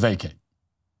to vacate,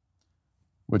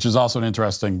 which is also an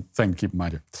interesting thing to keep in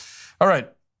mind here. All right,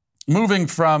 moving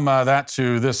from that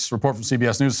to this report from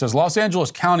CBS News. It says Los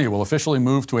Angeles County will officially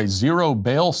move to a zero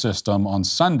bail system on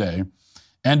Sunday,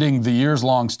 ending the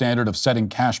years-long standard of setting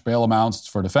cash bail amounts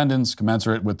for defendants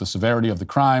commensurate with the severity of the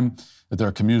crime that they're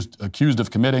accused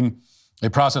of committing, a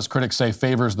process critics say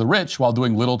favors the rich while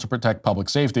doing little to protect public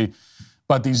safety.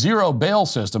 But the zero bail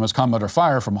system has come under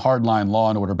fire from hardline law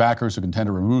and order backers who contend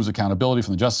it removes accountability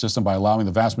from the justice system by allowing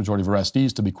the vast majority of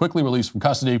arrestees to be quickly released from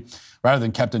custody rather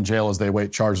than kept in jail as they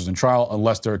await charges in trial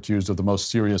unless they're accused of the most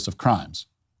serious of crimes.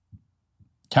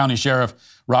 County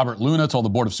Sheriff Robert Luna told the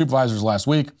Board of Supervisors last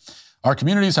week, "Our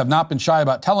communities have not been shy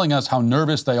about telling us how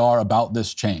nervous they are about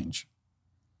this change."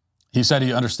 He said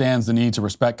he understands the need to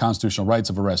respect constitutional rights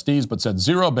of arrestees, but said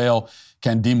zero bail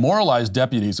can demoralize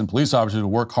deputies and police officers who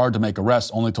work hard to make arrests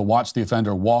only to watch the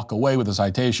offender walk away with a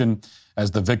citation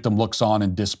as the victim looks on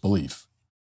in disbelief.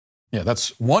 Yeah,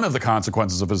 that's one of the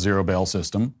consequences of a zero bail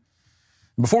system.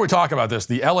 Before we talk about this,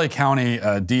 the LA County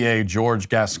DA George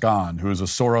Gascon, who is a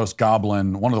Soros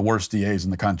goblin, one of the worst DAs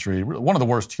in the country, one of the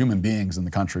worst human beings in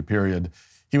the country, period.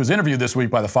 He was interviewed this week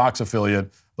by the Fox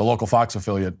affiliate, the local Fox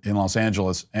affiliate in Los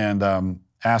Angeles, and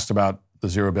asked about the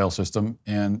zero bail system.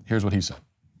 And here's what he said.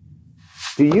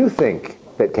 Do you think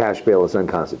that cash bail is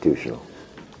unconstitutional?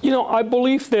 I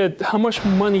believe that how much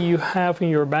money you have in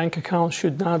your bank account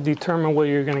should not determine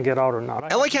whether you're going to get out or not.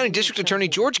 LA County District Attorney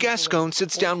George Gascon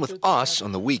sits down with us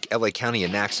on the week LA County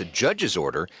enacts a judge's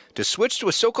order to switch to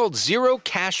a so-called zero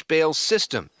cash bail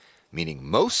system, meaning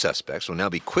most suspects will now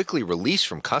be quickly released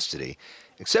from custody,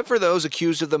 except for those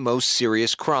accused of the most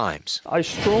serious crimes. I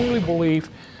strongly believe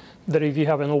that if you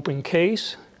have an open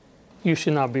case, you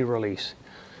should not be released.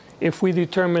 If we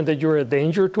determine that you're a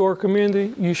danger to our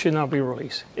community, you should not be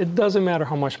released. It doesn't matter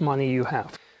how much money you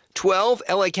have. 12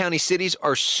 LA County cities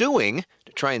are suing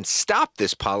to try and stop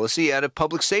this policy out of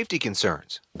public safety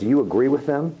concerns. Do you agree with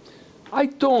them? I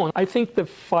don't. I think that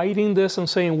fighting this and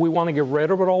saying we want to get rid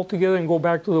of it altogether and go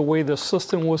back to the way the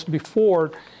system was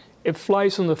before, it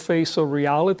flies in the face of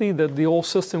reality that the old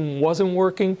system wasn't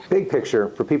working. Big picture,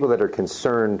 for people that are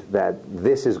concerned that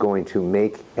this is going to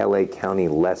make LA County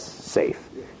less safe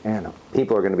and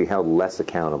people are going to be held less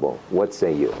accountable, what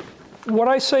say you? What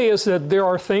I say is that there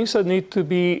are things that need to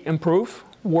be improved.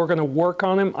 We're going to work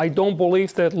on them. I don't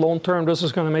believe that long-term this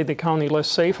is going to make the county less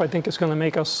safe. I think it's going to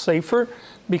make us safer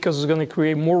because it's going to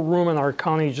create more room in our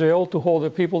county jail to hold the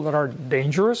people that are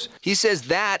dangerous. He says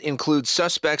that includes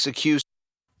suspects accused.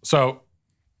 So,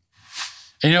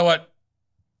 and you know what?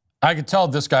 I could tell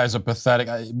this guy's a pathetic,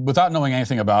 without knowing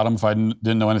anything about him, if I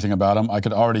didn't know anything about him, I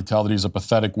could already tell that he's a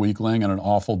pathetic weakling and an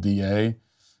awful DA.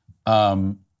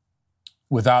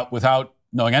 Without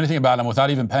knowing anything about him,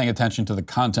 without even paying attention to the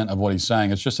content of what he's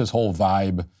saying. It's just his whole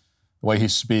vibe, the way he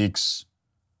speaks.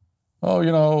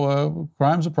 Oh,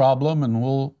 crime's a problem and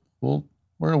we're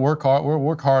going to work hard. We'll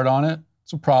work hard on it.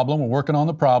 It's a problem. We're working on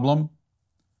the problem.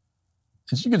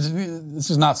 This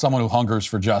is not someone who hungers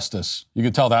for justice. You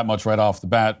can tell that much right off the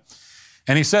bat.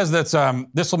 And he says that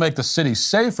this will make the city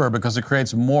safer because it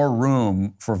creates more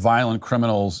room for violent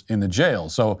criminals in the jail.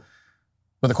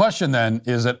 But the question then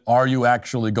is that, are you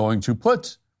actually going to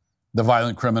put the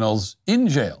violent criminals in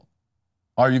jail?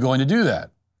 Are you going to do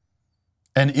that?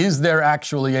 And is there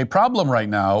actually a problem right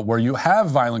now where you have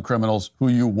violent criminals who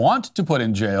you want to put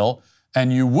in jail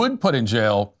and you would put in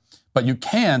jail, but you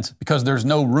can't because there's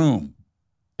no room?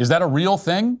 Is that a real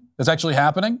thing that's actually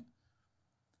happening?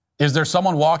 Is there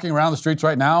someone walking around the streets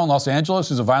right now in Los Angeles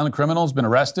who's a violent criminal, has been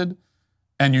arrested,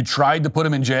 and you tried to put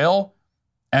him in jail,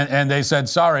 and they said,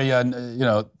 sorry,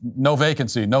 no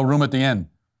vacancy, no room at the inn?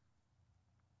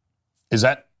 Is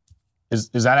that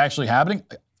actually happening?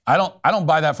 I don't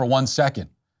buy that for 1 second.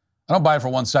 I don't buy it for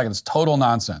 1 second. It's total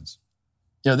nonsense.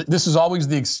 This is always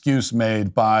the excuse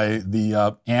made by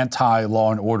the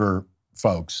anti-law and order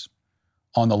folks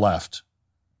on the left.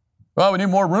 Well, we need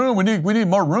more room. We need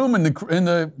more room in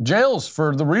the jails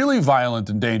for the really violent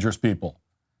and dangerous people.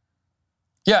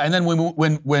 Yeah, and then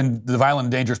when the violent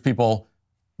and dangerous people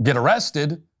get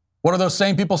arrested, what do those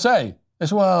same people say? They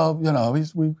say, well,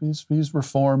 he's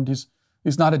reformed.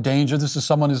 He's not a danger. This is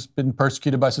someone who's been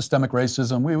persecuted by systemic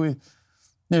racism. We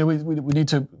need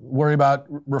to worry about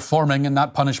reforming and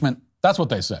not punishment. That's what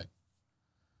they say.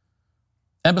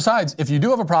 And besides, if you do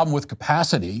have a problem with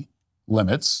capacity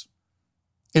limits,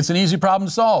 it's an easy problem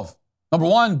to solve. Number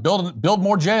one, build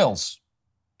more jails.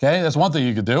 Okay, that's one thing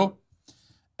you could do.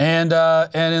 And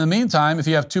in the meantime, if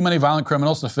you have too many violent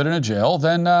criminals to fit in a jail,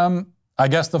 then I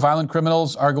guess the violent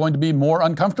criminals are going to be more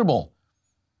uncomfortable.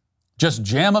 Just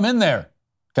jam them in there.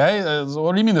 Okay,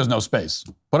 what do you mean there's no space?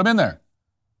 Put them in there.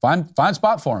 Find a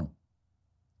spot for them.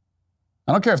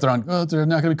 I don't care if they're not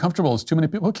going to be comfortable. It's too many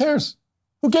people. Who cares?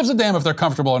 Who gives a damn if they're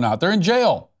comfortable or not? They're in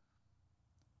jail.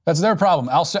 That's their problem.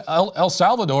 El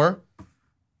Salvador,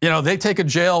 they take a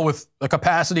jail with a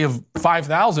capacity of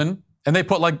 5,000 and they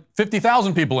put like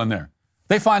 50,000 people in there.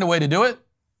 They find a way to do it.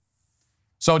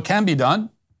 So it can be done.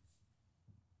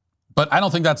 But I don't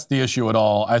think that's the issue at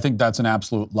all. I think that's an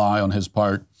absolute lie on his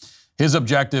part. His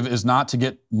objective is not to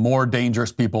get more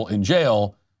dangerous people in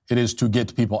jail. It is to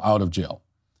get people out of jail,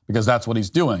 because that's what he's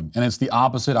doing. And it's the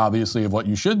opposite, obviously, of what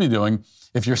you should be doing.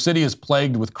 If your city is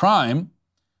plagued with crime,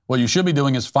 what you should be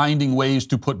doing is finding ways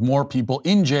to put more people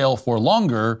in jail for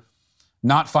longer,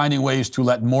 not finding ways to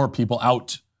let more people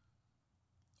out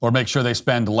or make sure they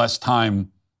spend less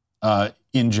time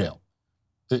in jail.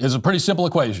 It's a pretty simple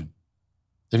equation.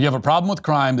 If you have a problem with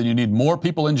crime, then you need more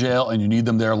people in jail and you need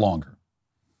them there longer.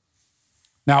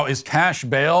 Now, is cash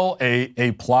bail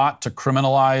a plot to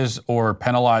criminalize or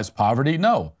penalize poverty?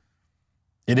 No.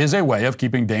 It is a way of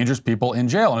keeping dangerous people in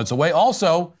jail. And it's a way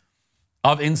also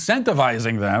of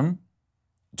incentivizing them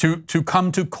to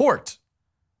come to court.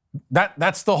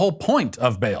 That's the whole point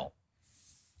of bail,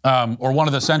 or one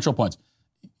of the central points.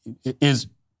 This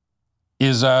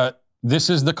is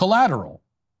the collateral.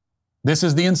 This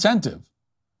is the incentive.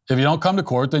 If you don't come to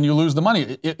court, then you lose the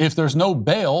money. If there's no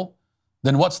bail,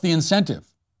 then what's the incentive?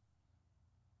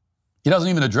 He doesn't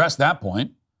even address that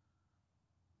point.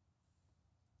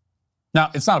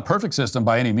 Now, it's not a perfect system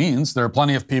by any means. There are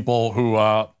plenty of people who,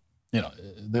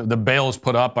 the bail is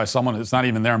put up by someone it's not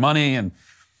even their money, and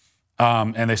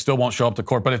they still won't show up to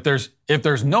court. But if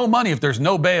there's no money, if there's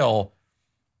no bail,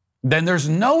 then there's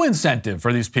no incentive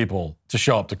for these people to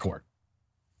show up to court.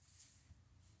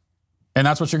 And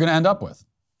that's what you're going to end up with,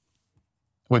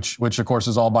 which of course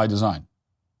is all by design.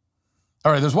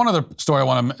 All right, there's one other story I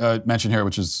want to mention here,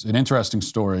 which is an interesting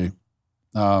story.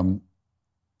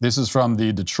 This is from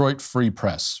the Detroit Free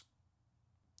Press.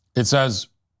 It says,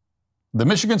 the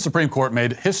Michigan Supreme Court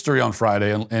made history on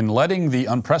Friday in letting the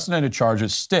unprecedented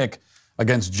charges stick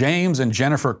against James and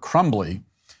Jennifer Crumbly,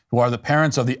 who are the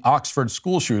parents of the Oxford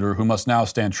school shooter who must now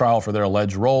stand trial for their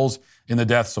alleged roles in the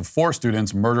deaths of 4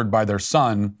 students murdered by their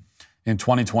son in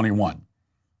 2021.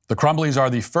 The Crumbleys are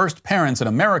the first parents in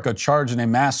America charged in a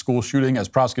mass school shooting, as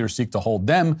prosecutors seek to hold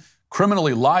them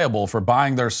criminally liable for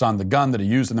buying their son the gun that he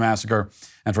used in the massacre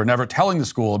and for never telling the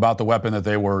school about the weapon that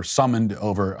they were summoned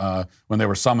over when they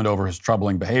were summoned over his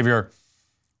troubling behavior.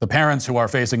 The parents, who are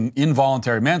facing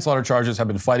involuntary manslaughter charges, have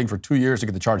been fighting for 2 years to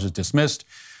get the charges dismissed.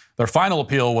 Their final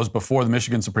appeal was before the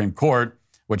Michigan Supreme Court,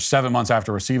 which 7 months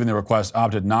after receiving the request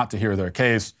opted not to hear their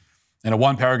case. In a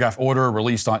 1-paragraph order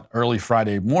released on early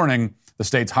Friday morning, the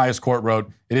state's highest court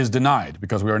wrote, "It is denied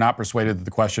because we are not persuaded that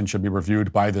the question should be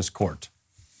reviewed by this court."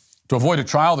 To avoid a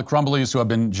trial, the Crumbleys, who have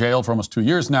been jailed for almost 2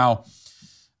 years now,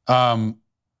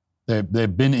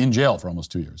 they've been in jail for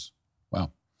almost 2 years.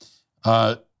 Wow.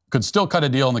 Could still cut a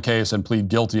deal in the case and plead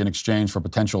guilty in exchange for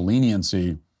potential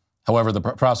leniency. However, the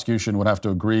prosecution would have to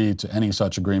agree to any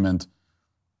such agreement,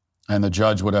 and the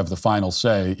judge would have the final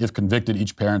say. If convicted,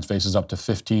 each parent faces up to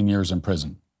 15 years in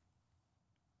prison.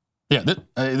 Yeah,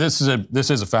 this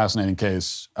is a fascinating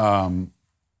case, and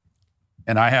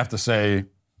I have to say,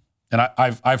 and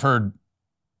I've heard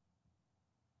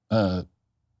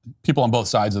people on both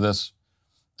sides of this.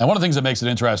 And one of the things that makes it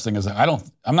interesting is that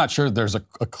I'm not sure there's a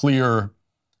clear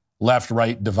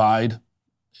left-right divide.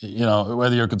 You know,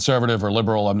 whether you're conservative or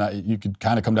liberal, you could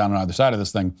kind of come down on either side of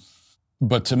this thing.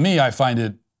 But to me, I find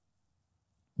it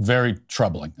very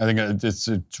troubling. I think it's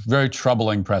a very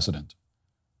troubling precedent.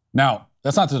 Now,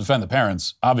 that's not to defend the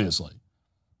parents, obviously.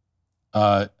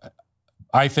 I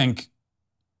think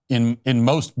in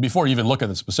most, before you even look at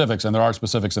the specifics, and there are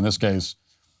specifics in this case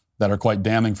that are quite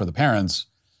damning for the parents,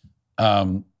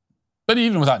 but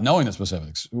even without knowing the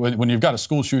specifics, when you've got a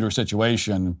school shooter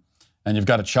situation and you've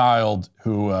got a child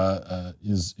who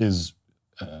is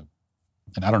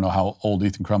and I don't know how old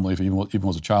Ethan Crumbley, if he even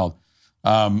was a child,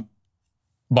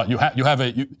 but you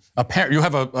have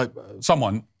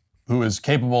someone who is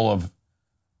capable of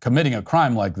committing a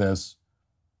crime like this.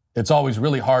 It's always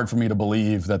really hard for me to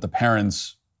believe that the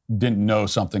parents didn't know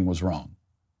something was wrong.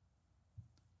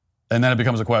 And then it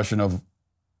becomes a question of,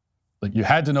 like, you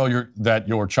had to know that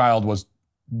your child was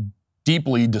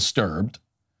deeply disturbed.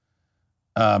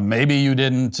 Maybe you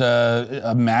didn't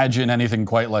imagine anything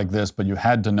quite like this, but you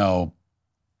had to know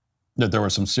that there were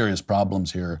some serious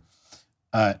problems here.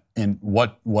 And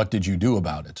what did you do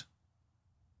about it?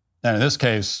 And in this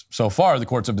case, so far, the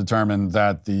courts have determined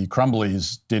that the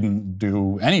Crumbleys didn't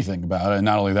do anything about it. And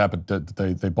not only that, but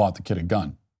that they bought the kid a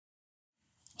gun.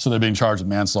 So they're being charged with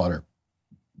manslaughter,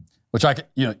 which I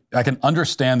can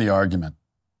understand the argument,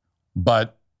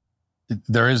 but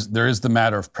there is the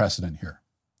matter of precedent here.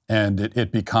 And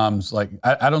it becomes like,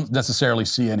 I don't necessarily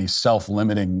see any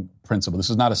self-limiting principle. This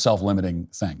is not a self-limiting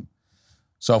thing.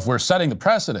 So if we're setting the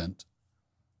precedent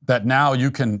that now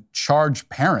you can charge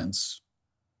parents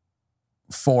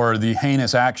for the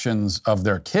heinous actions of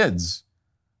their kids,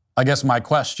 I guess my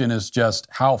question is just,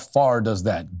 how far does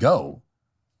that go?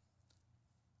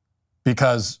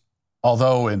 Because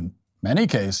although in many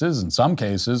cases, in some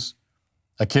cases,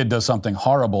 a kid does something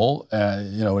horrible,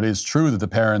 it is true that the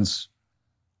parents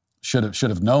should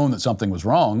have known that something was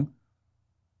wrong.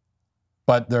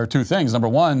 But there are two things. Number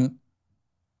one,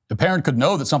 the parent could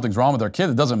know that something's wrong with their kid.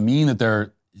 It doesn't mean that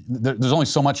there's only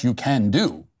so much you can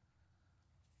do.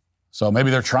 So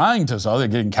maybe they're trying to, so they're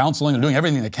getting counseling, they're doing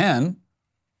everything they can.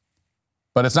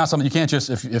 But it's not something you can't just,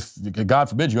 if God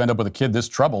forbid you end up with a kid this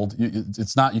troubled,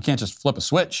 you can't just flip a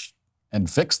switch and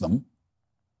fix them.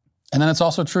 And then it's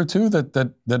also true too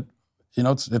that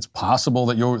it's possible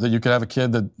that you could have a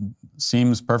kid that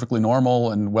seems perfectly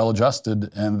normal and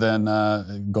well-adjusted and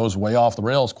then goes way off the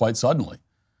rails quite suddenly.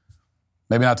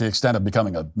 Maybe not to the extent of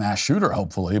becoming a mass shooter,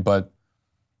 hopefully, but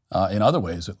in other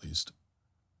ways at least.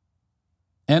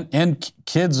 And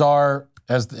kids are,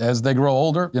 as they grow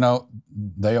older,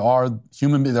 they are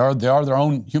human. They are their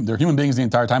own. They're human beings the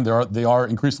entire time. They are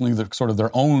increasingly sort of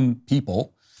their own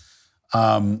people,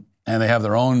 and they have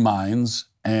their own minds,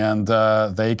 and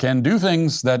they can do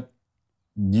things that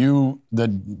you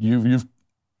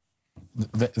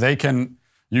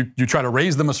try to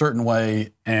raise them a certain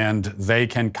way, and they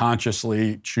can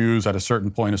consciously choose at a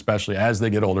certain point, especially as they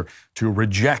get older, to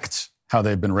reject how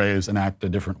they've been raised and act a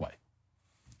different way.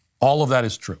 All of that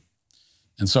is true.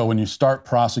 And so when you start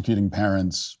prosecuting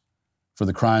parents for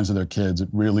the crimes of their kids, it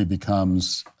really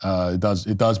becomes, it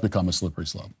does become a slippery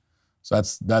slope. So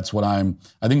that's what I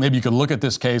think maybe you could look at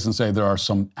this case and say there are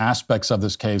some aspects of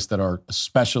this case that are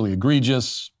especially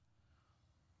egregious,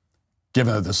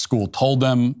 given that the school told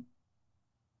them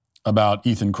about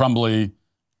Ethan Crumbley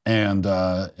and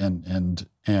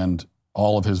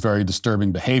all of his very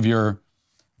disturbing behavior.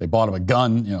 They bought him a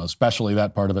gun, especially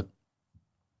that part of it.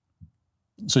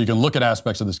 So you can look at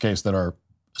aspects of this case that are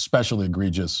especially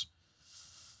egregious,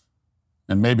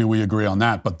 and maybe we agree on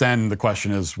that. But then the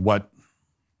question is, what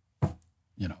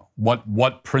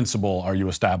principle are you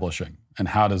establishing, and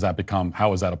how is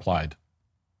that applied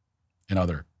in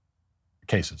other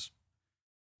cases?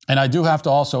 And I do have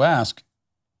to also ask,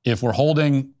 if we're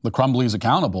holding the Crumbleys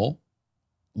accountable,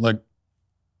 like,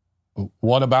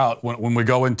 what about when we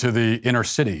go into the inner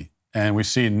city and we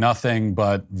see nothing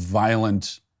but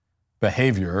violent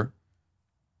behavior,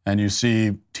 and you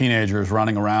see teenagers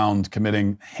running around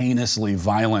committing heinously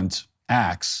violent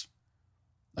acts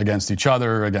against each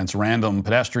other, against random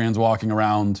pedestrians walking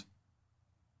around,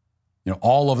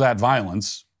 all of that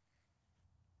violence,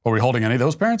 are we holding any of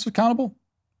those parents accountable?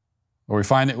 Or we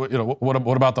find what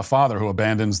about the father who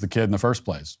abandons the kid in the first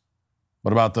place?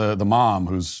 What about the mom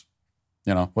who's,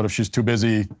 what if she's too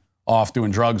busy off doing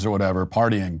drugs or whatever,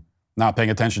 partying, not paying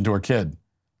attention to her kid?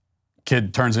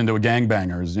 Kid turns into a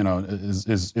gangbanger,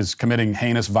 is committing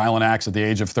heinous violent acts at the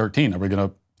age of 13. Are we going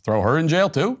to throw her in jail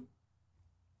too?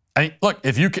 Look,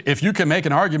 if you can make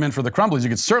an argument for the Crumbleys, you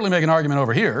could certainly make an argument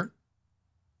over here.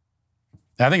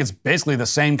 And I think it's basically the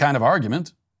same kind of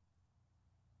argument.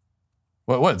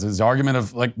 What is this argument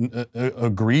of like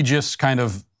egregious kind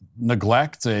of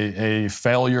neglect, a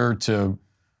failure to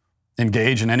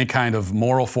engage in any kind of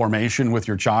moral formation with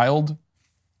your child?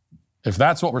 If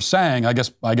that's what we're saying, I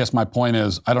guess my point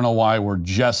is, I don't know why we're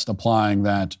just applying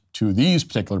that to these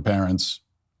particular parents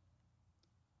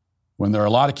when there are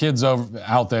a lot of kids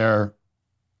out there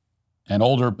and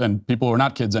older and people who are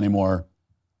not kids anymore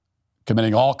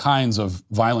committing all kinds of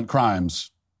violent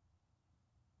crimes.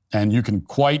 And you can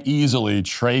quite easily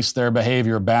trace their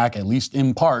behavior back, at least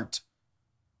in part,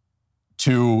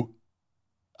 to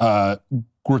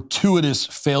gratuitous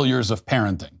failures of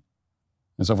parenting.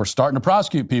 And so if we're starting to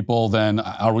prosecute people, then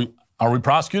are we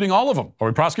prosecuting all of them? Are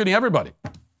we prosecuting everybody?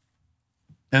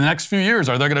 In the next few years,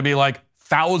 are there going to be like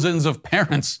thousands of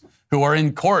parents who are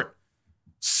in court,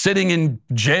 sitting in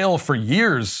jail for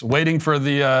years, waiting for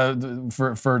the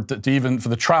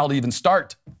trial to even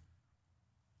start,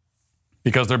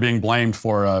 because they're being blamed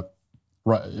for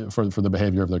the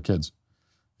behavior of their kids?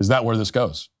 Is that where this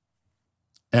goes?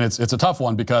 And it's a tough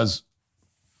one, because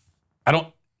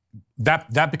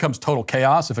that becomes total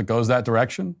chaos if it goes that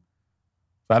direction.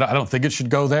 I don't think it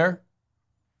should go there.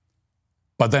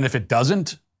 But then if it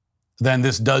doesn't, then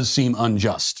this does seem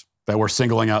unjust, that we're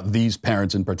singling out these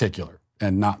parents in particular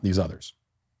and not these others.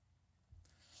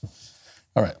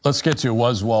 All right, let's get to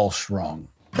Was Walsh Wrong?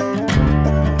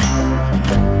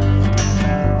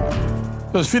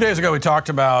 So a few days ago, we talked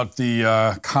about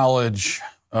the college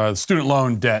student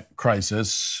loan debt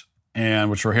crisis,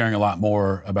 and which we're hearing a lot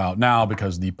more about now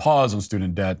because the pause on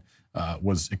student debt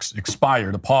was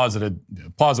expired. A pause that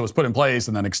was put in place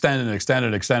and then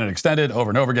extended over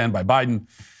and over again by Biden,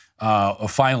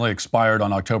 finally expired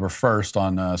on October 1st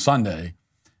on Sunday.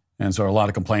 And so a lot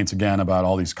of complaints again about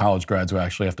all these college grads who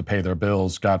actually have to pay their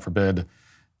bills, God forbid.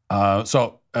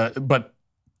 But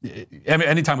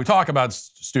anytime we talk about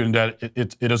student debt,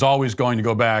 it is always going to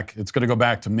go back. It's going to go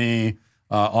back to me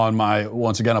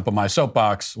once again up on my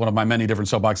soapbox, one of my many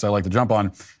different soapboxes I like to jump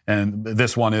on. And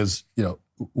this one is,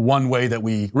 one way that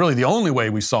the only way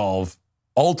we solve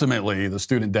ultimately the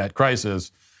student debt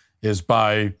crisis is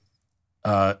by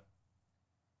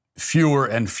fewer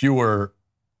and fewer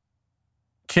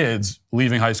kids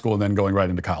leaving high school and then going right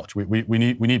into college. We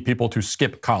need people to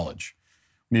skip college.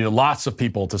 We need lots of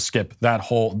people to skip the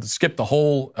whole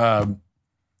thing,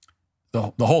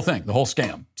 the whole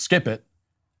scam. Skip it.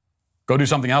 Go do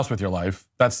something else with your life.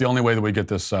 That's the only way that we get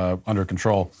this under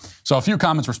control. So a few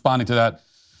comments responding to that.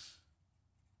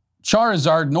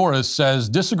 Charizard Norris says,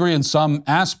 disagree in some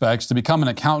aspects. To become an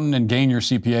accountant and gain your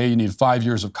CPA, you need 5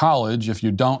 years of college. If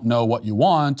you don't know what you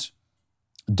want,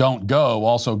 don't go.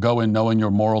 Also, go in knowing your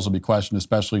morals will be questioned,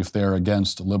 especially if they're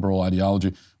against liberal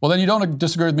ideology. Well, then you don't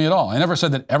disagree with me at all. I never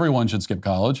said that everyone should skip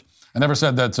college. I never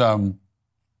said that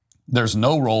there's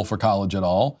no role for college at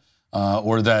all,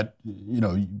 or that you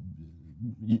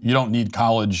don't need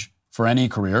college for any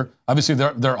career. Obviously,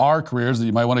 there are careers that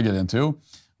you might want to get into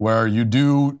where you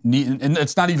do need, and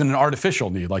it's not even an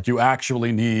artificial need. Like you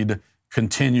actually need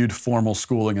continued formal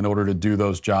schooling in order to do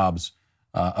those jobs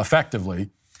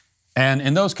effectively. And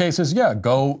in those cases, yeah,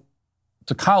 go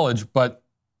to college, but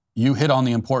you hit on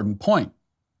the important point,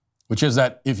 which is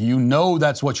that if you know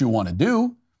that's what you want to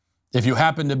do, if you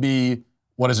happen to be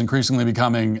what is increasingly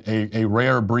becoming a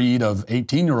rare breed of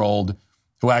 18-year-old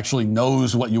who actually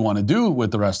knows what you want to do with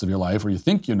the rest of your life, or you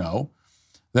think you know,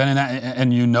 then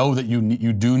and you know that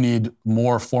you do need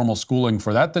more formal schooling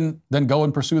for that, then go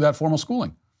and pursue that formal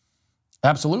schooling.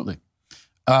 Absolutely.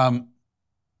 But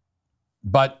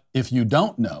if you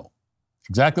don't know,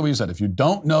 exactly what you said, if you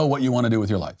don't know what you want to do with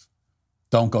your life,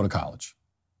 don't go to college.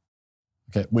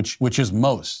 Okay, which is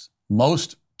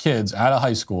most kids out of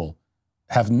high school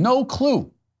have no clue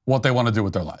what they want to do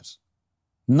with their lives.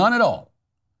 None at all.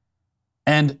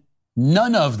 And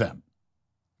none of them,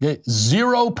 okay,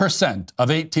 0% of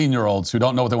 18-year-olds who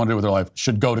don't know what they want to do with their life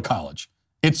should go to college.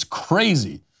 It's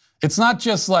crazy. It's not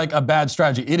just like a bad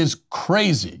strategy. It is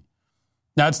crazy.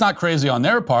 Now, it's not crazy on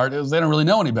their part. They don't really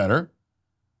know any better.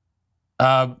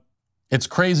 It's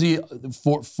crazy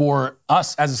for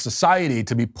us as a society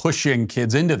to be pushing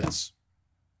kids into this.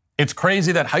 It's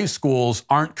crazy that high schools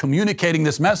aren't communicating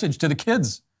this message to the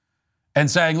kids and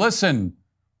saying, listen,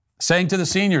 saying to the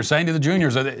seniors, saying to the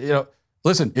juniors,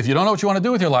 listen, if you don't know what you want to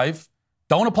do with your life,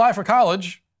 don't apply for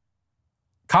college.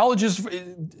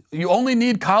 You only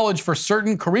need college for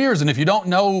certain careers. And if you don't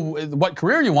know what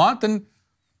career you want, then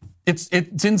it's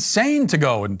insane to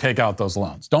go and take out those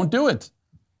loans. Don't do it.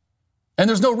 And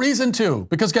there's no reason to,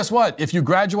 because guess what? If you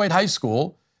graduate high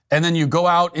school and then you go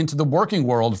out into the working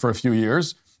world for a few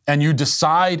years and you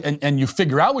decide and you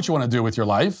figure out what you want to do with your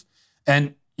life,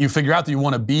 and you figure out that you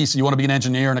want to be an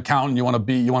engineer, an accountant, you want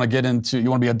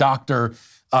to be a doctor,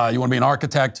 you want to be an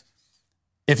architect.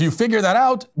 If you figure that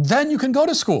out, then you can go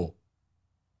to school.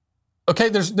 Okay,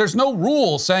 there's no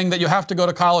rule saying that you have to go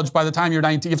to college by the time you're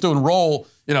 19. You have to enroll,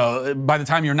 by the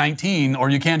time you're 19, or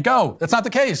you can't go. That's not the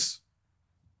case.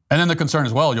 And then the concern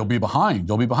is, well, you'll be behind.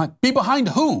 You'll be behind. Be behind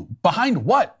who? Behind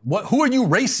what? Who are you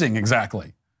racing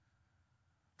exactly?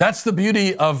 That's the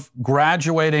beauty of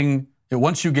graduating.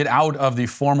 Once you get out of the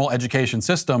formal education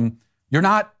system, you're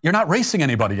not racing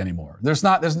anybody anymore. There's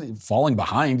falling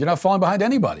behind. You're not falling behind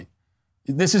anybody.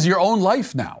 This is your own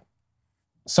life now.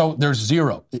 So there is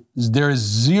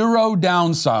zero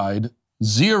downside,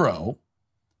 zero,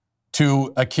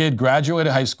 to a kid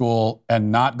graduating high school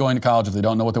and not going to college if they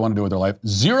don't know what they want to do with their life.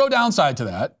 Zero downside to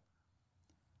that.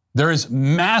 There is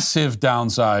massive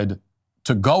downside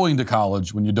to going to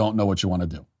college when you don't know what you want to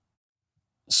do.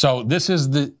 So this is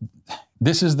the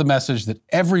message that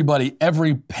everybody,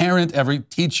 every parent, every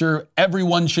teacher,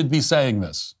 everyone should be saying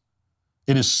this.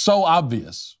 It is so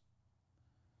obvious.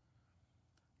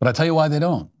 But I tell you why they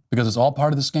don't. Because it's all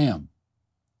part of the scam.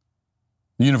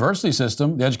 The university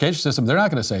system, the education system, they're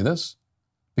not going to say this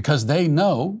because they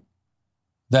know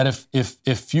that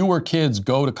if fewer kids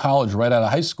go to college right out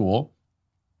of high school,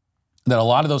 that a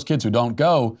lot of those kids who don't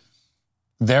go,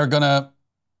 they're going to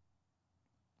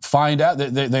find out,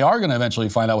 they are going to eventually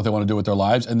find out what they want to do with their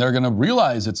lives, and they're going to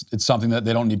realize it's something that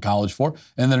they don't need college for,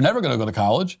 and they're never going to go to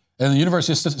college, and the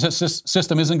university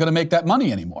system isn't going to make that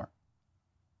money anymore.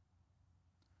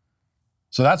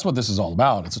 So that's what this is all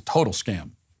about. It's a total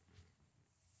scam.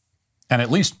 And at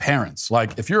least parents,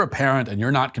 like if you're a parent and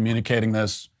you're not communicating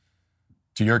this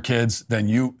to your kids,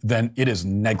 then it is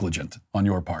negligent on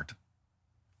your part.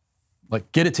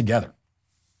 Like, get it together.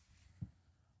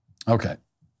 Okay.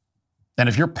 And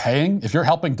if you're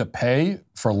helping to pay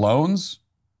for loans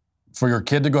for your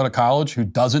kid to go to college who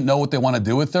doesn't know what they want to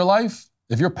do with their life,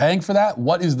 if you're paying for that,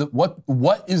 what is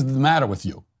the matter with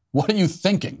you? What are you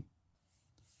thinking?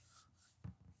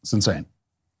 It's insane.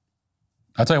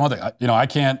 I'll tell you one thing, I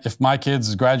can't, if my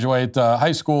kids graduate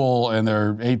high school and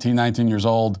they're 18, 19 years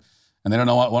old and they don't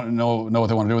know what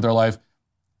they want to do with their life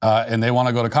and they want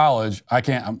to go to college,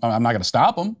 I'm not going to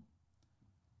stop them.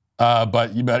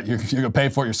 But you're going to pay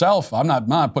for it yourself. I'm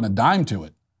not putting a dime to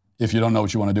it if you don't know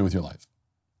what you want to do with your life.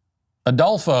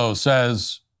 Adolfo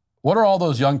says, what are all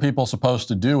those young people supposed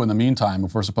to do in the meantime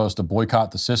if we're supposed to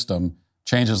boycott the system?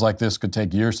 Changes like this could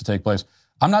take years to take place.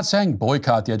 I'm not saying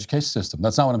boycott the education system.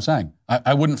 That's not what I'm saying.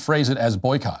 I wouldn't phrase it as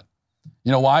boycott.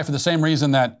 You know why? For the same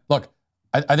reason that, look,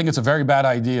 I think it's a very bad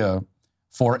idea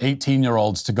for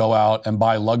 18-year-olds to go out and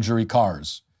buy luxury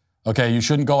cars. Okay, you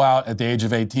shouldn't go out at the age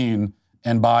of 18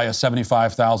 and buy a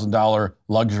 $75,000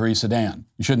 luxury sedan.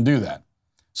 You shouldn't do that.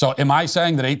 So am I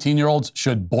saying that 18-year-olds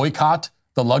should boycott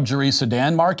the luxury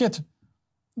sedan market?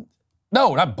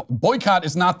 No, boycott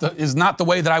is not the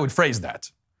way that I would phrase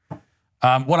that.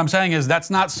 What I'm saying is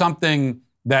that's not something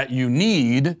that you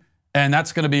need, and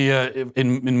that's going to be,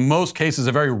 in most cases,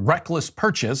 a very reckless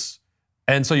purchase,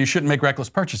 and so you shouldn't make reckless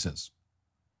purchases.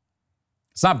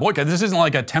 It's not boycott. This isn't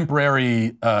like a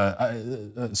temporary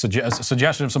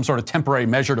suggestion of some sort of temporary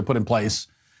measure to put in place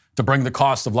to bring the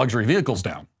cost of luxury vehicles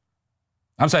down.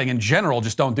 I'm saying in general,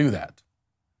 just don't do that.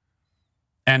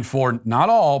 And for not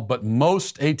all, but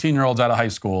most 18-year-olds out of high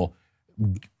school,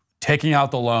 taking out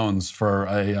the loans for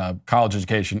a college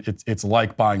education, it's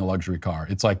like buying a luxury car.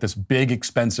 It's like this big,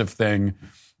 expensive thing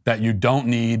that you don't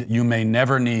need, you may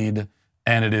never need,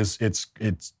 and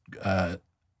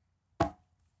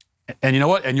and you know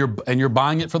what? And you're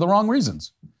buying it for the wrong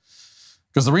reasons.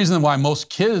 Because the reason why most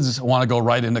kids want to go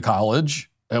right into college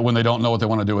when they don't know what they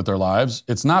want to do with their lives,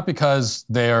 it's not because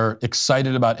they're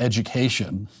excited about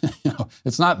education.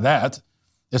 It's not that.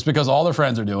 It's because all their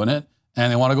friends are doing it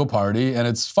and they want to go party and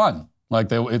it's fun.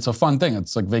 It's a fun thing.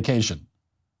 It's like vacation.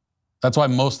 That's why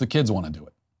most of the kids want to do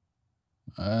it.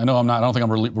 I don't think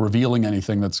I'm revealing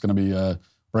anything that's going to be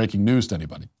breaking news to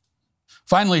anybody.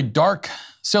 Finally, Dark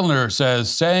Cylinder says,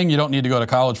 saying you don't need to go to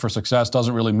college for success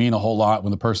doesn't really mean a whole lot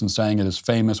when the person saying it is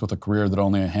famous with a career that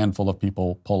only a handful of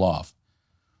people pull off.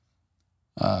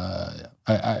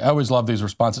 I always love these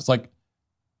responses. Like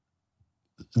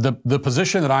the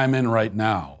position that I'm in right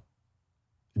now,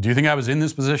 do you think I was in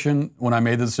this position when I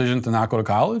made the decision to not go to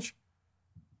college?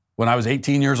 When I was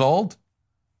 18 years old?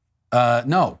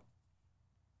 No.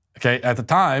 Okay, at the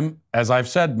time, as I've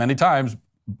said many times,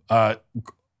 a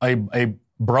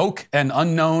broke and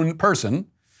unknown person,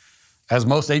 as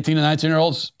most 18 and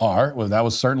 19-year-olds are. Well,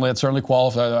 that certainly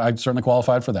qualified. I certainly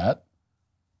qualified for that.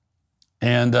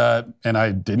 And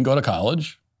I didn't go to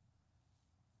college.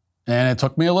 And it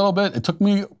took me a little bit. It took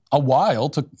me a while.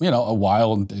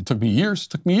 It took me years. It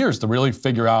took me years to really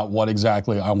figure out what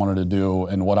exactly I wanted to do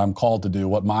and what I'm called to do,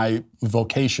 what my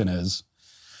vocation is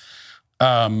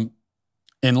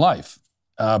in life.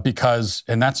 Because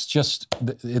that's just,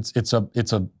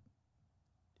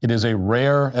 it is a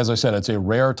rare, as I said, it's a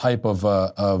rare type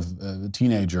of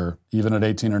teenager, even at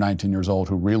 18 or 19 years old,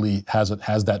 who really has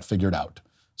that figured out.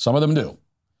 Some of them do.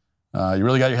 You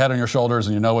really got your head on your shoulders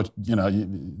and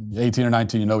 18 or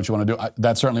 19, you know what you want to do.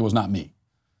 That certainly was not me.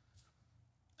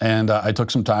 And I took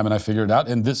some time and I figured it out.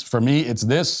 And this, for me, it's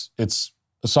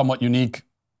a somewhat unique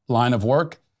line of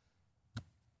work.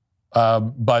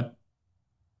 But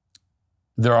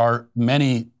there are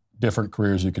many different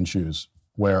careers you can choose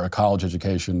where a college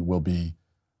education will be,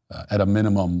 at a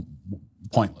minimum,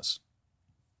 pointless.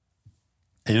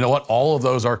 And you know what? All of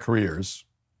those are careers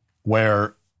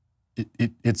where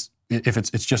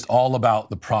it's just all about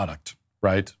the product,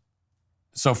 right?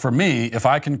 So for me, if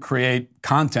I can create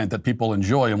content that people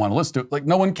enjoy and want to listen to, like,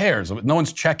 no one cares. No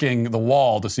one's checking the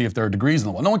wall to see if there are degrees in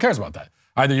the wall. No one cares about that.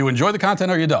 Either you enjoy the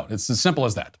content or you don't. It's as simple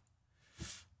as that.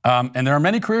 And there are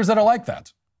many careers that are like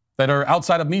that are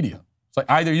outside of media. It's like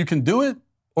either you can do it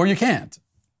or you can't.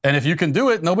 And if you can do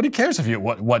it, nobody cares no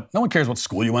one cares what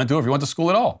school you went to, if you went to school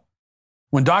at all.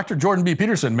 When Dr. Jordan B.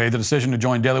 Peterson made the decision to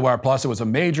join Daily Wire Plus, it was a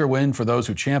major win for those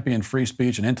who champion free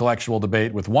speech and intellectual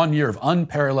debate. With 1 year of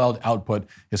unparalleled output,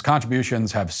 his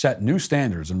contributions have set new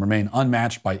standards and remain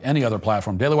unmatched by any other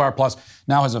platform. Daily Wire Plus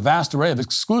now has a vast array of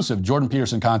exclusive Jordan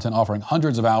Peterson content, offering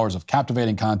hundreds of hours of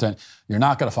captivating content you're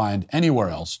not going to find anywhere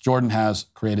else. Jordan has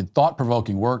created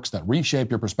thought-provoking works that reshape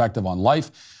your perspective on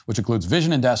life, which includes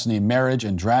Vision and Destiny, Marriage,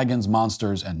 and Dragons,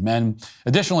 Monsters, and Men.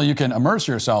 Additionally, you can immerse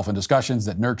yourself in discussions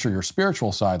that nurture your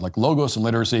spiritual side, like Logos and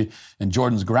Literacy, and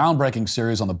Jordan's groundbreaking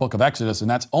series on the Book of Exodus, and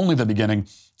that's only the beginning.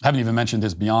 I haven't even mentioned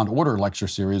his Beyond Order lecture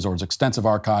series or his extensive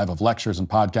archive of lectures and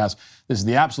podcasts. This is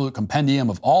the absolute compendium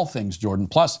of all things Jordan.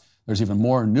 Plus, there's even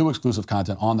more new exclusive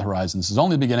content on the horizon. This is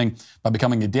only the beginning. By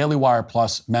becoming a Daily Wire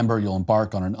Plus member, you'll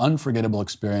embark on an unforgettable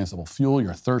experience that will fuel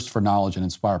your thirst for knowledge and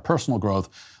inspire personal growth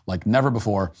like never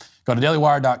before. Go to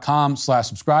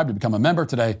dailywire.com/subscribe to become a member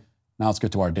today. Now let's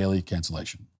get to our daily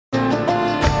cancellation.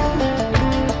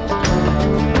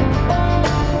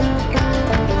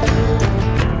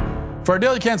 For our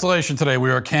daily cancellation today, we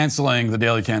are canceling the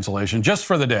daily cancellation just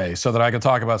for the day so that I can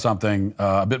talk about something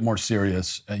a bit more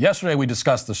serious. Yesterday, we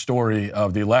discussed the story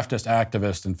of the leftist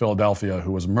activist in Philadelphia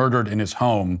who was murdered in his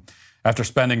home after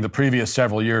spending the previous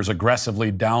several years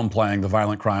aggressively downplaying the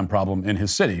violent crime problem in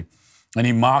his city. And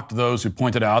he mocked those who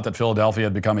pointed out that Philadelphia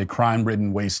had become a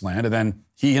crime-ridden wasteland, and then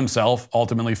he himself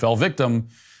ultimately fell victim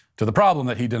to the problem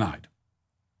that he denied.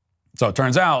 So it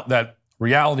turns out that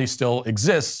reality still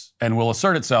exists and will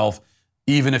assert itself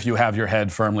even if you have your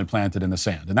head firmly planted in the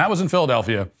sand. And that was in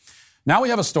Philadelphia. Now we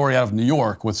have a story out of New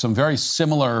York with some very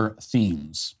similar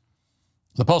themes.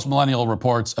 The Post-Millennial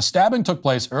reports, a stabbing took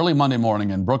place early Monday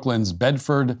morning in Brooklyn's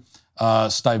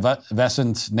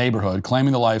Bedford-Stuyvesant neighborhood,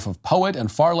 claiming the life of poet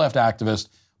and far-left activist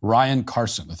Ryan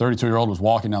Carson. The 32-year-old was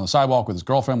walking down the sidewalk with his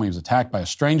girlfriend when he was attacked by a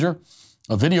stranger.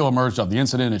 A video emerged of the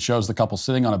incident. It shows the couple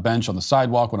sitting on a bench on the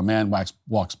sidewalk when a man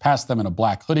walks past them in a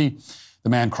black hoodie. The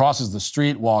man crosses the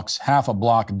street, walks half a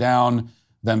block down,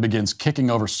 then begins kicking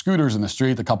over scooters in the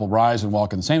street. The couple rise and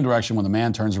walk in the same direction when the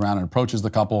man turns around and approaches the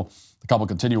couple. The couple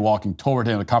continue walking toward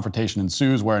him. A confrontation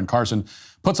ensues wherein Carson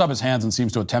puts up his hands and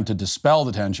seems to attempt to dispel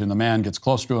the tension. The man gets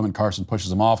closer to him and Carson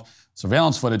pushes him off.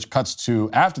 Surveillance footage cuts to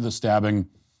after the stabbing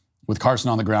with Carson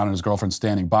on the ground and his girlfriend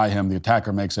standing by him. The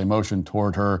attacker makes a motion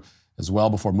toward her as well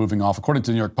before moving off. According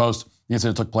to the New York Post, the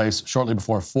incident took place shortly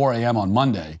before 4 a.m. on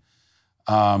Monday.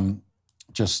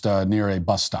 Just near a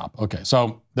bus stop. Okay,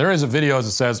 so there is a video, as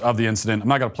it says, of the incident. I'm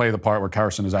not going to play the part where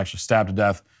Carson is actually stabbed to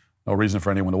death. No reason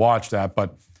for anyone to watch that, but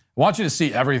I want you to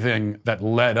see everything that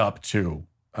led up to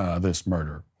this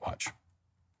murder. Watch.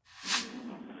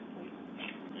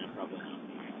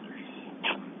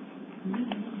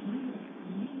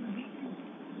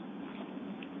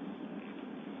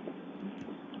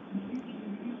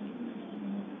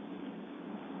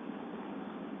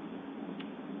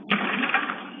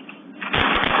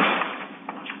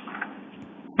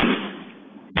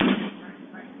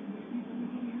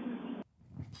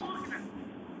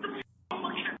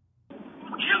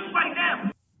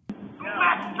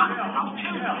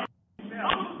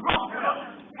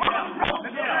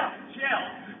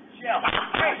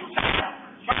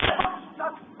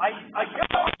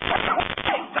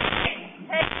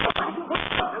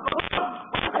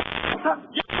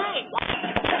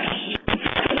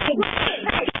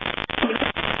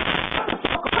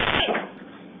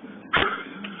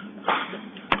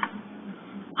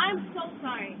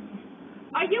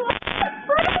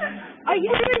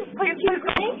 you serious?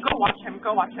 Please, go watch him.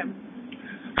 Go watch him.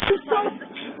 I'm so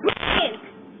Brian.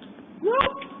 No,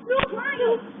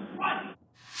 Brian.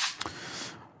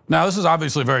 Now, this is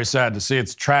obviously very sad to see.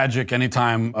 It's tragic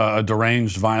anytime a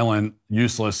deranged, violent,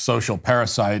 useless social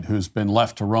parasite who's been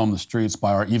left to roam the streets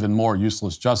by our even more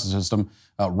useless justice system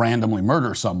randomly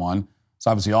murders someone. It's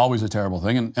obviously always a terrible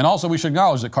thing. And also we should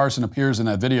acknowledge that Carson appears in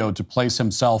that video to place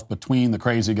himself between the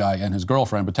crazy guy and his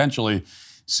girlfriend, potentially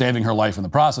saving her life in the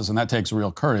process, and that takes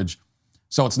real courage.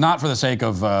 So it's not for the sake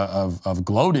of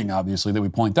gloating, obviously, that we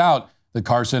point out that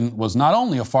Carson was not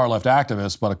only a far-left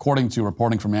activist, but according to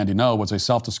reporting from Andy Ngo, was a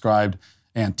self-described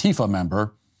Antifa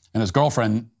member. And his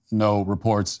girlfriend, Ngo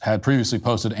reports, had previously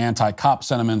posted anti-cop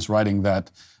sentiments, writing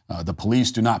that the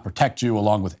police do not protect you,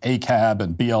 along with ACAB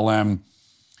and BLM.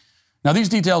 Now, these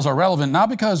details are relevant not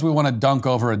because we want to dunk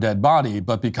over a dead body,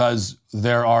 but because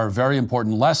there are very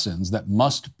important lessons that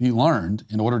must be learned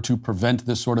in order to prevent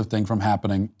this sort of thing from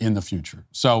happening in the future.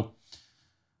 So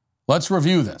let's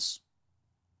review this.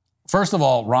 First of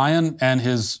all, Ryan and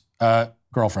his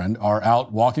girlfriend are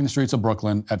out walking the streets of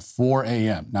Brooklyn at 4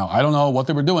 a.m. Now, I don't know what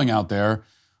they were doing out there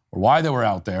or why they were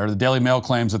out there. The Daily Mail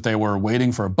claims that they were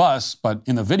waiting for a bus, but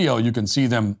in the video, you can see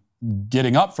them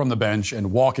getting up from the bench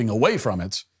and walking away from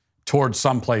it towards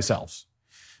someplace else.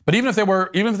 But even if they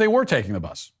were taking the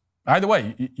bus, either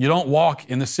way, you don't walk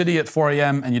in the city at 4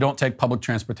 a.m. and you don't take public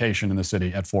transportation in the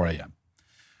city at 4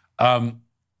 a.m.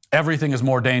 Everything is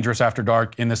more dangerous after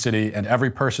dark in the city, and every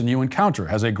person you encounter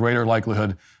has a greater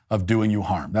likelihood of doing you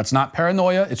harm. That's not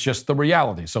paranoia, it's just the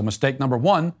reality. So mistake number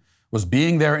one was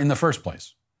being there in the first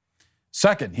place.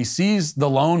 Second, he sees the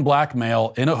lone black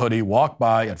male in a hoodie walk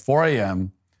by at 4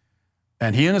 a.m.,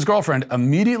 and he and his girlfriend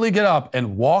immediately get up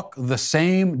and walk the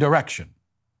same direction.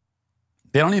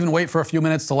 They don't even wait for a few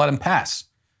minutes to let him pass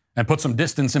and put some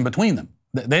distance in between them.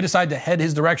 They decide to head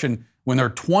his direction when they're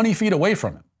 20 feet away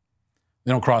from him.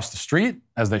 They don't cross the street,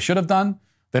 as they should have done.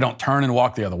 They don't turn and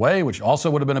walk the other way, which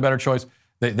also would have been a better choice.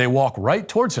 They walk right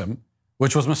towards him,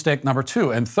 which was mistake number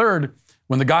two. And third,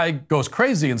 when the guy goes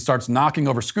crazy and starts knocking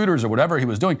over scooters or whatever he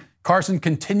was doing, Carson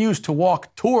continues to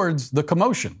walk towards the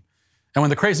commotion. And when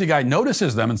the crazy guy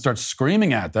notices them and starts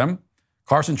screaming at them,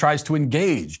 Carson tries to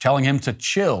engage, telling him to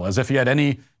chill, as if he had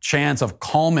any chance of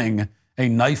calming a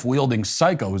knife-wielding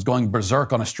psycho who's going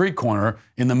berserk on a street corner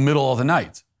in the middle of the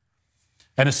night.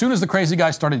 And as soon as the crazy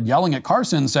guy started yelling at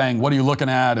Carson, saying, "What are you looking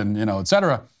at?" and, et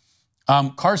cetera,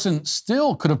 Carson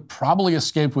still could have probably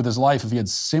escaped with his life if he had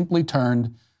simply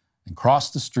turned and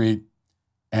crossed the street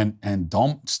and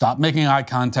don't stop making eye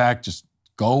contact, just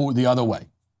go the other way,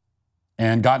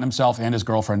 and gotten himself and his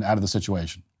girlfriend out of the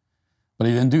situation. But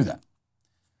he didn't do that.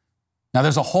 Now,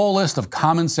 there's a whole list of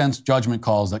common sense judgment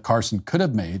calls that Carson could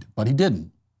have made, but he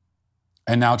didn't.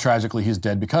 And now, tragically, he's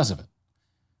dead because of it.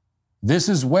 This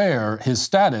is where his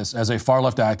status as a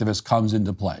far-left activist comes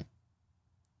into play.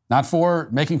 Not for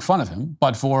making fun of him,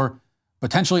 but for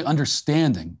potentially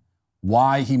understanding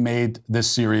why he made this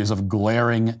series of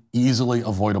glaring, easily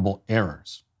avoidable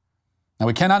errors. Now,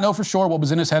 we cannot know for sure what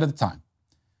was in his head at the time.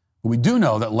 But we do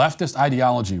know that leftist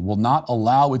ideology will not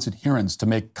allow its adherents to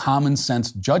make common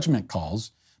sense judgment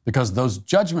calls because those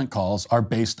judgment calls are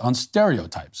based on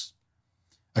stereotypes.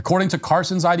 According to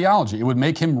Carson's ideology, it would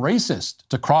make him racist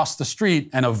to cross the street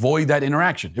and avoid that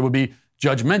interaction. It would be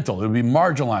judgmental. It would be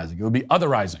marginalizing. It would be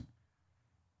otherizing.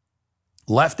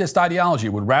 Leftist ideology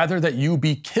would rather that you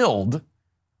be killed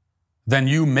than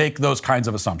you make those kinds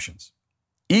of assumptions.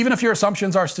 Even if your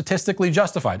assumptions are statistically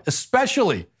justified,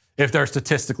 especially if they're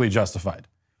statistically justified.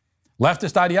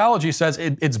 Leftist ideology says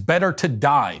it's better to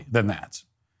die than that.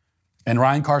 And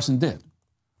Ryan Carson did.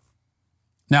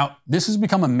 Now, this has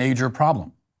become a major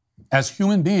problem. As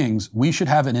human beings, we should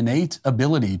have an innate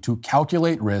ability to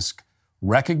calculate risk,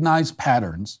 recognize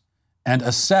patterns, and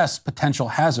assess potential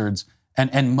hazards.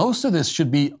 And most of this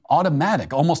should be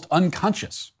automatic, almost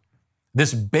unconscious.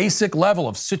 This basic level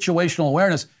of situational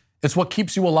awareness, it's what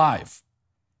keeps you alive.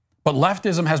 But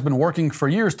leftism has been working for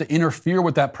years to interfere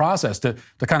with that process, to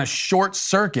kind of short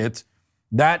circuit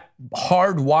that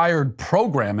hardwired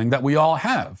programming that we all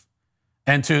have,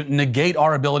 and to negate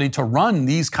our ability to run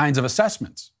these kinds of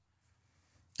assessments.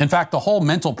 In fact, the whole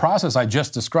mental process I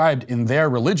just described in their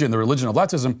religion, the religion of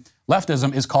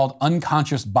leftism is called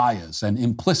unconscious bias and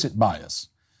implicit bias.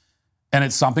 And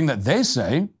it's something that they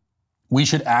say we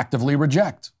should actively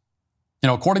reject.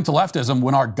 According to leftism,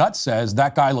 when our gut says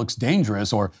that guy looks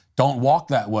dangerous or don't walk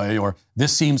that way or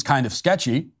this seems kind of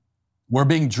sketchy, we're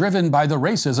being driven by the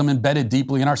racism embedded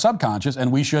deeply in our subconscious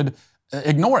and we should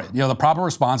ignore it. The proper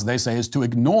response, they say, is to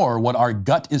ignore what our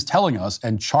gut is telling us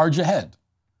and charge ahead.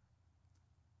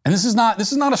 And this is not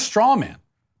a straw man.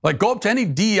 Like, go up to any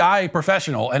DEI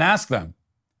professional and ask them.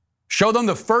 Show them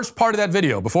the first part of that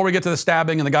video before we get to the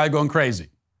stabbing and the guy going crazy.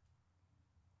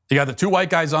 You got the two white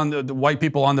guys the white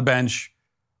people on the bench.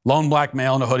 Lone black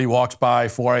male in a hoodie walks by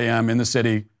 4 a.m. in the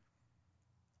city.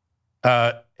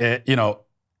 And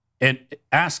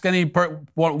ask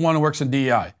one who works in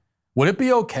DEI. Would it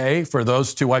be okay for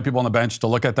those two white people on the bench to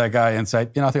look at that guy and say, I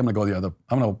think I'm going to go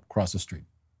I'm going to cross the street?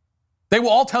 They will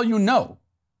all tell you no.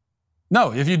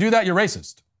 No, if you do that, you're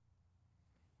racist.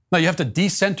 No, you have to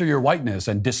decenter your whiteness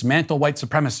and dismantle white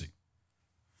supremacy.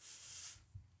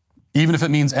 Even if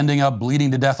it means ending up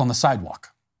bleeding to death on the sidewalk.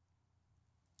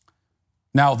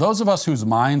 Now, those of us whose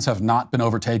minds have not been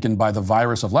overtaken by the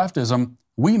virus of leftism,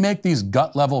 we make these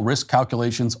gut-level risk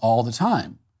calculations all the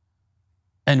time.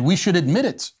 And we should admit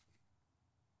it.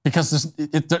 Because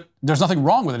there's nothing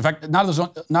wrong with it. In fact,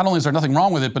 not only is there nothing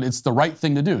wrong with it, but it's the right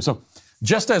thing to do. So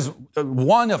just as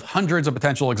one of hundreds of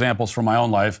potential examples from my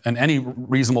own life, and any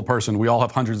reasonable person, we all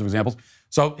have hundreds of examples.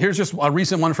 So here's just a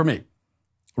recent one for me.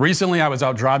 Recently, I was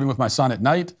out driving with my son at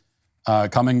night,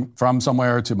 coming from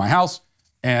somewhere to my house,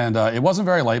 and it wasn't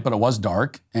very late, but it was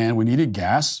dark, and we needed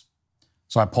gas.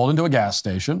 So I pulled into a gas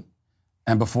station,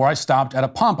 and before I stopped at a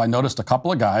pump, I noticed a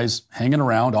couple of guys hanging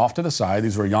around off to the side.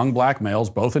 These were young black males,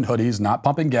 both in hoodies, not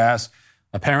pumping gas,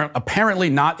 apparently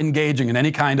not engaging in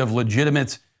any kind of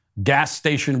legitimate gas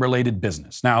station-related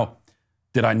business. Now,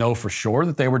 did I know for sure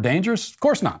that they were dangerous? Of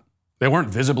course not. They weren't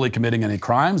visibly committing any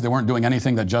crimes. They weren't doing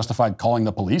anything that justified calling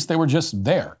the police. They were just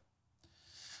there.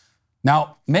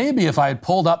 Now, maybe if I had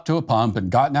pulled up to a pump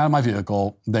and gotten out of my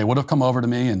vehicle, they would have come over to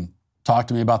me and talked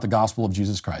to me about the gospel of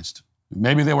Jesus Christ.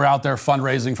 Maybe they were out there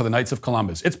fundraising for the Knights of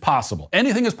Columbus. It's possible.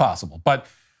 Anything is possible. But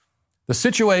the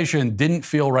situation didn't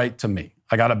feel right to me.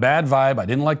 I got a bad vibe. I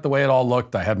didn't like the way it all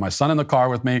looked. I had my son in the car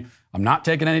with me. I'm not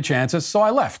taking any chances, so I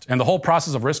left. And the whole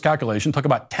process of risk calculation took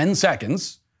about 10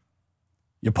 seconds.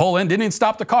 You pull in, didn't even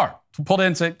stop the car. Pulled in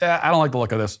and said, I don't like the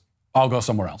look of this. I'll go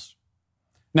somewhere else.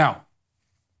 Now,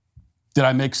 did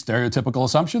I make stereotypical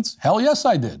assumptions? Hell yes,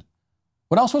 I did.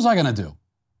 What else was I going to do?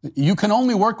 You can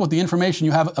only work with the information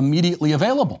you have immediately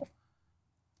available.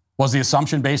 Was the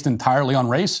assumption based entirely on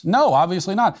race? No,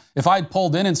 obviously not. If I'd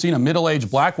pulled in and seen a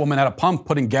middle-aged black woman at a pump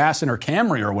putting gas in her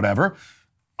Camry or whatever,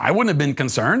 I wouldn't have been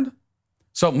concerned.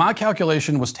 So my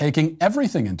calculation was taking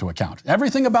everything into account.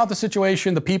 Everything about the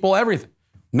situation, the people, everything.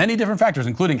 Many different factors,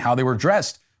 including how they were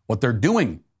dressed, what they're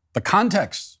doing, the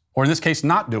context, or in this case,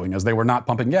 not doing, as they were not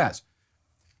pumping gas.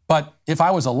 But if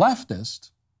I was a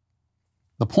leftist,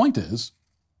 the point is,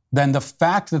 then the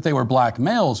fact that they were black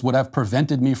males would have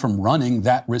prevented me from running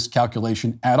that risk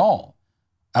calculation at all.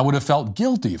 I would have felt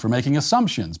guilty for making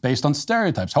assumptions based on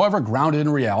stereotypes, however grounded in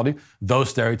reality those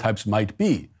stereotypes might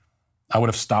be. I would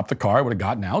have stopped the car, I would have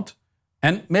gotten out,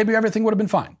 and maybe everything would have been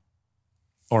fine.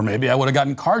 Or maybe I would have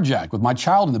gotten carjacked with my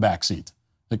child in the back seat.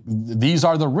 These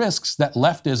are the risks that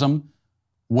leftism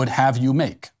would have you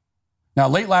make. Now,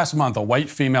 late last month, a white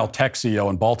female tech CEO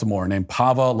in Baltimore named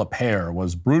Pava LaPere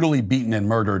was brutally beaten and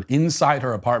murdered inside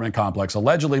her apartment complex,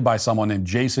 allegedly by someone named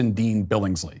Jason Dean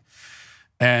Billingsley.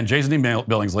 And Jason Dean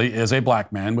Billingsley is a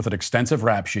black man with an extensive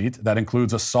rap sheet that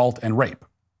includes assault and rape.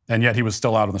 And yet he was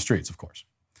still out on the streets, of course.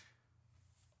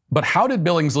 But how did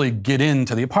Billingsley get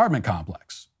into the apartment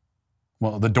complex?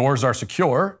 Well, the doors are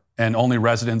secure and only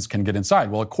residents can get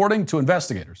inside. Well, according to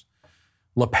investigators,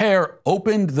 LaPere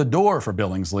opened the door for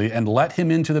Billingsley and let him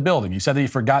into the building. He said that he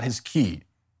forgot his key,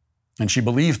 and she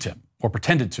believed him, or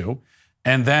pretended to.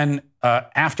 And then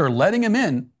after letting him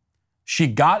in, she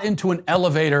got into an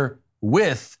elevator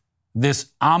with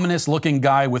this ominous-looking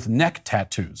guy with neck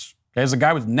tattoos. There's a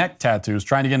guy with neck tattoos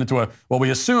trying to get into what we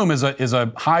assume is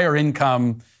a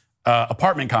higher-income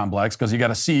apartment complex because you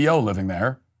got a CEO living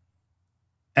there.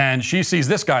 And she sees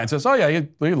this guy and says, oh, yeah,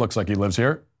 he looks like he lives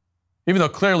here, even though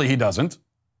clearly he doesn't.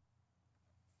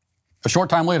 A short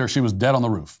time later, she was dead on the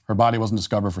roof. Her body wasn't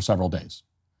discovered for several days.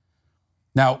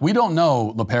 Now, we don't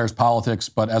know LaPere's politics,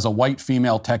 but as a white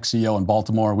female tech CEO in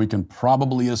Baltimore, we can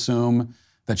probably assume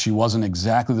that she wasn't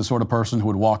exactly the sort of person who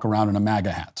would walk around in a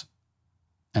MAGA hat.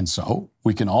 And so,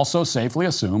 we can also safely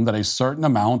assume that a certain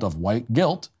amount of white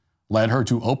guilt led her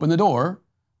to open the door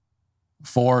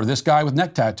for this guy with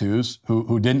neck tattoos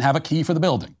who didn't have a key for the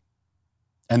building,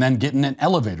 and then get in an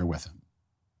elevator with him.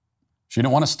 She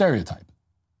didn't want to stereotype.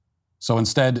 So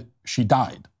instead, she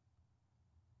died.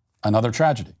 Another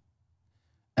tragedy.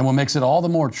 And what makes it all the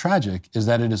more tragic is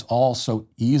that it is all so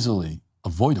easily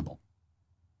avoidable.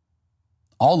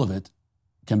 All of it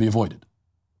can be avoided.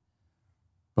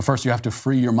 But first, you have to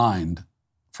free your mind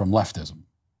from leftism.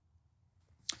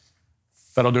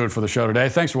 That'll do it for the show today.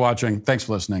 Thanks for watching. Thanks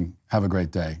for listening. Have a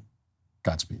great day.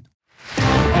 Godspeed.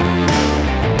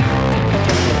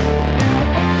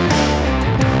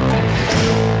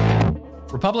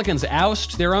 Republicans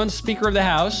oust their own Speaker of the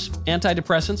House.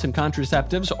 Antidepressants and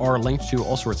contraceptives are linked to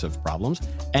all sorts of problems.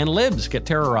 And libs get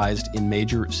terrorized in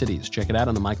major cities. Check it out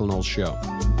on The Michael Knowles Show.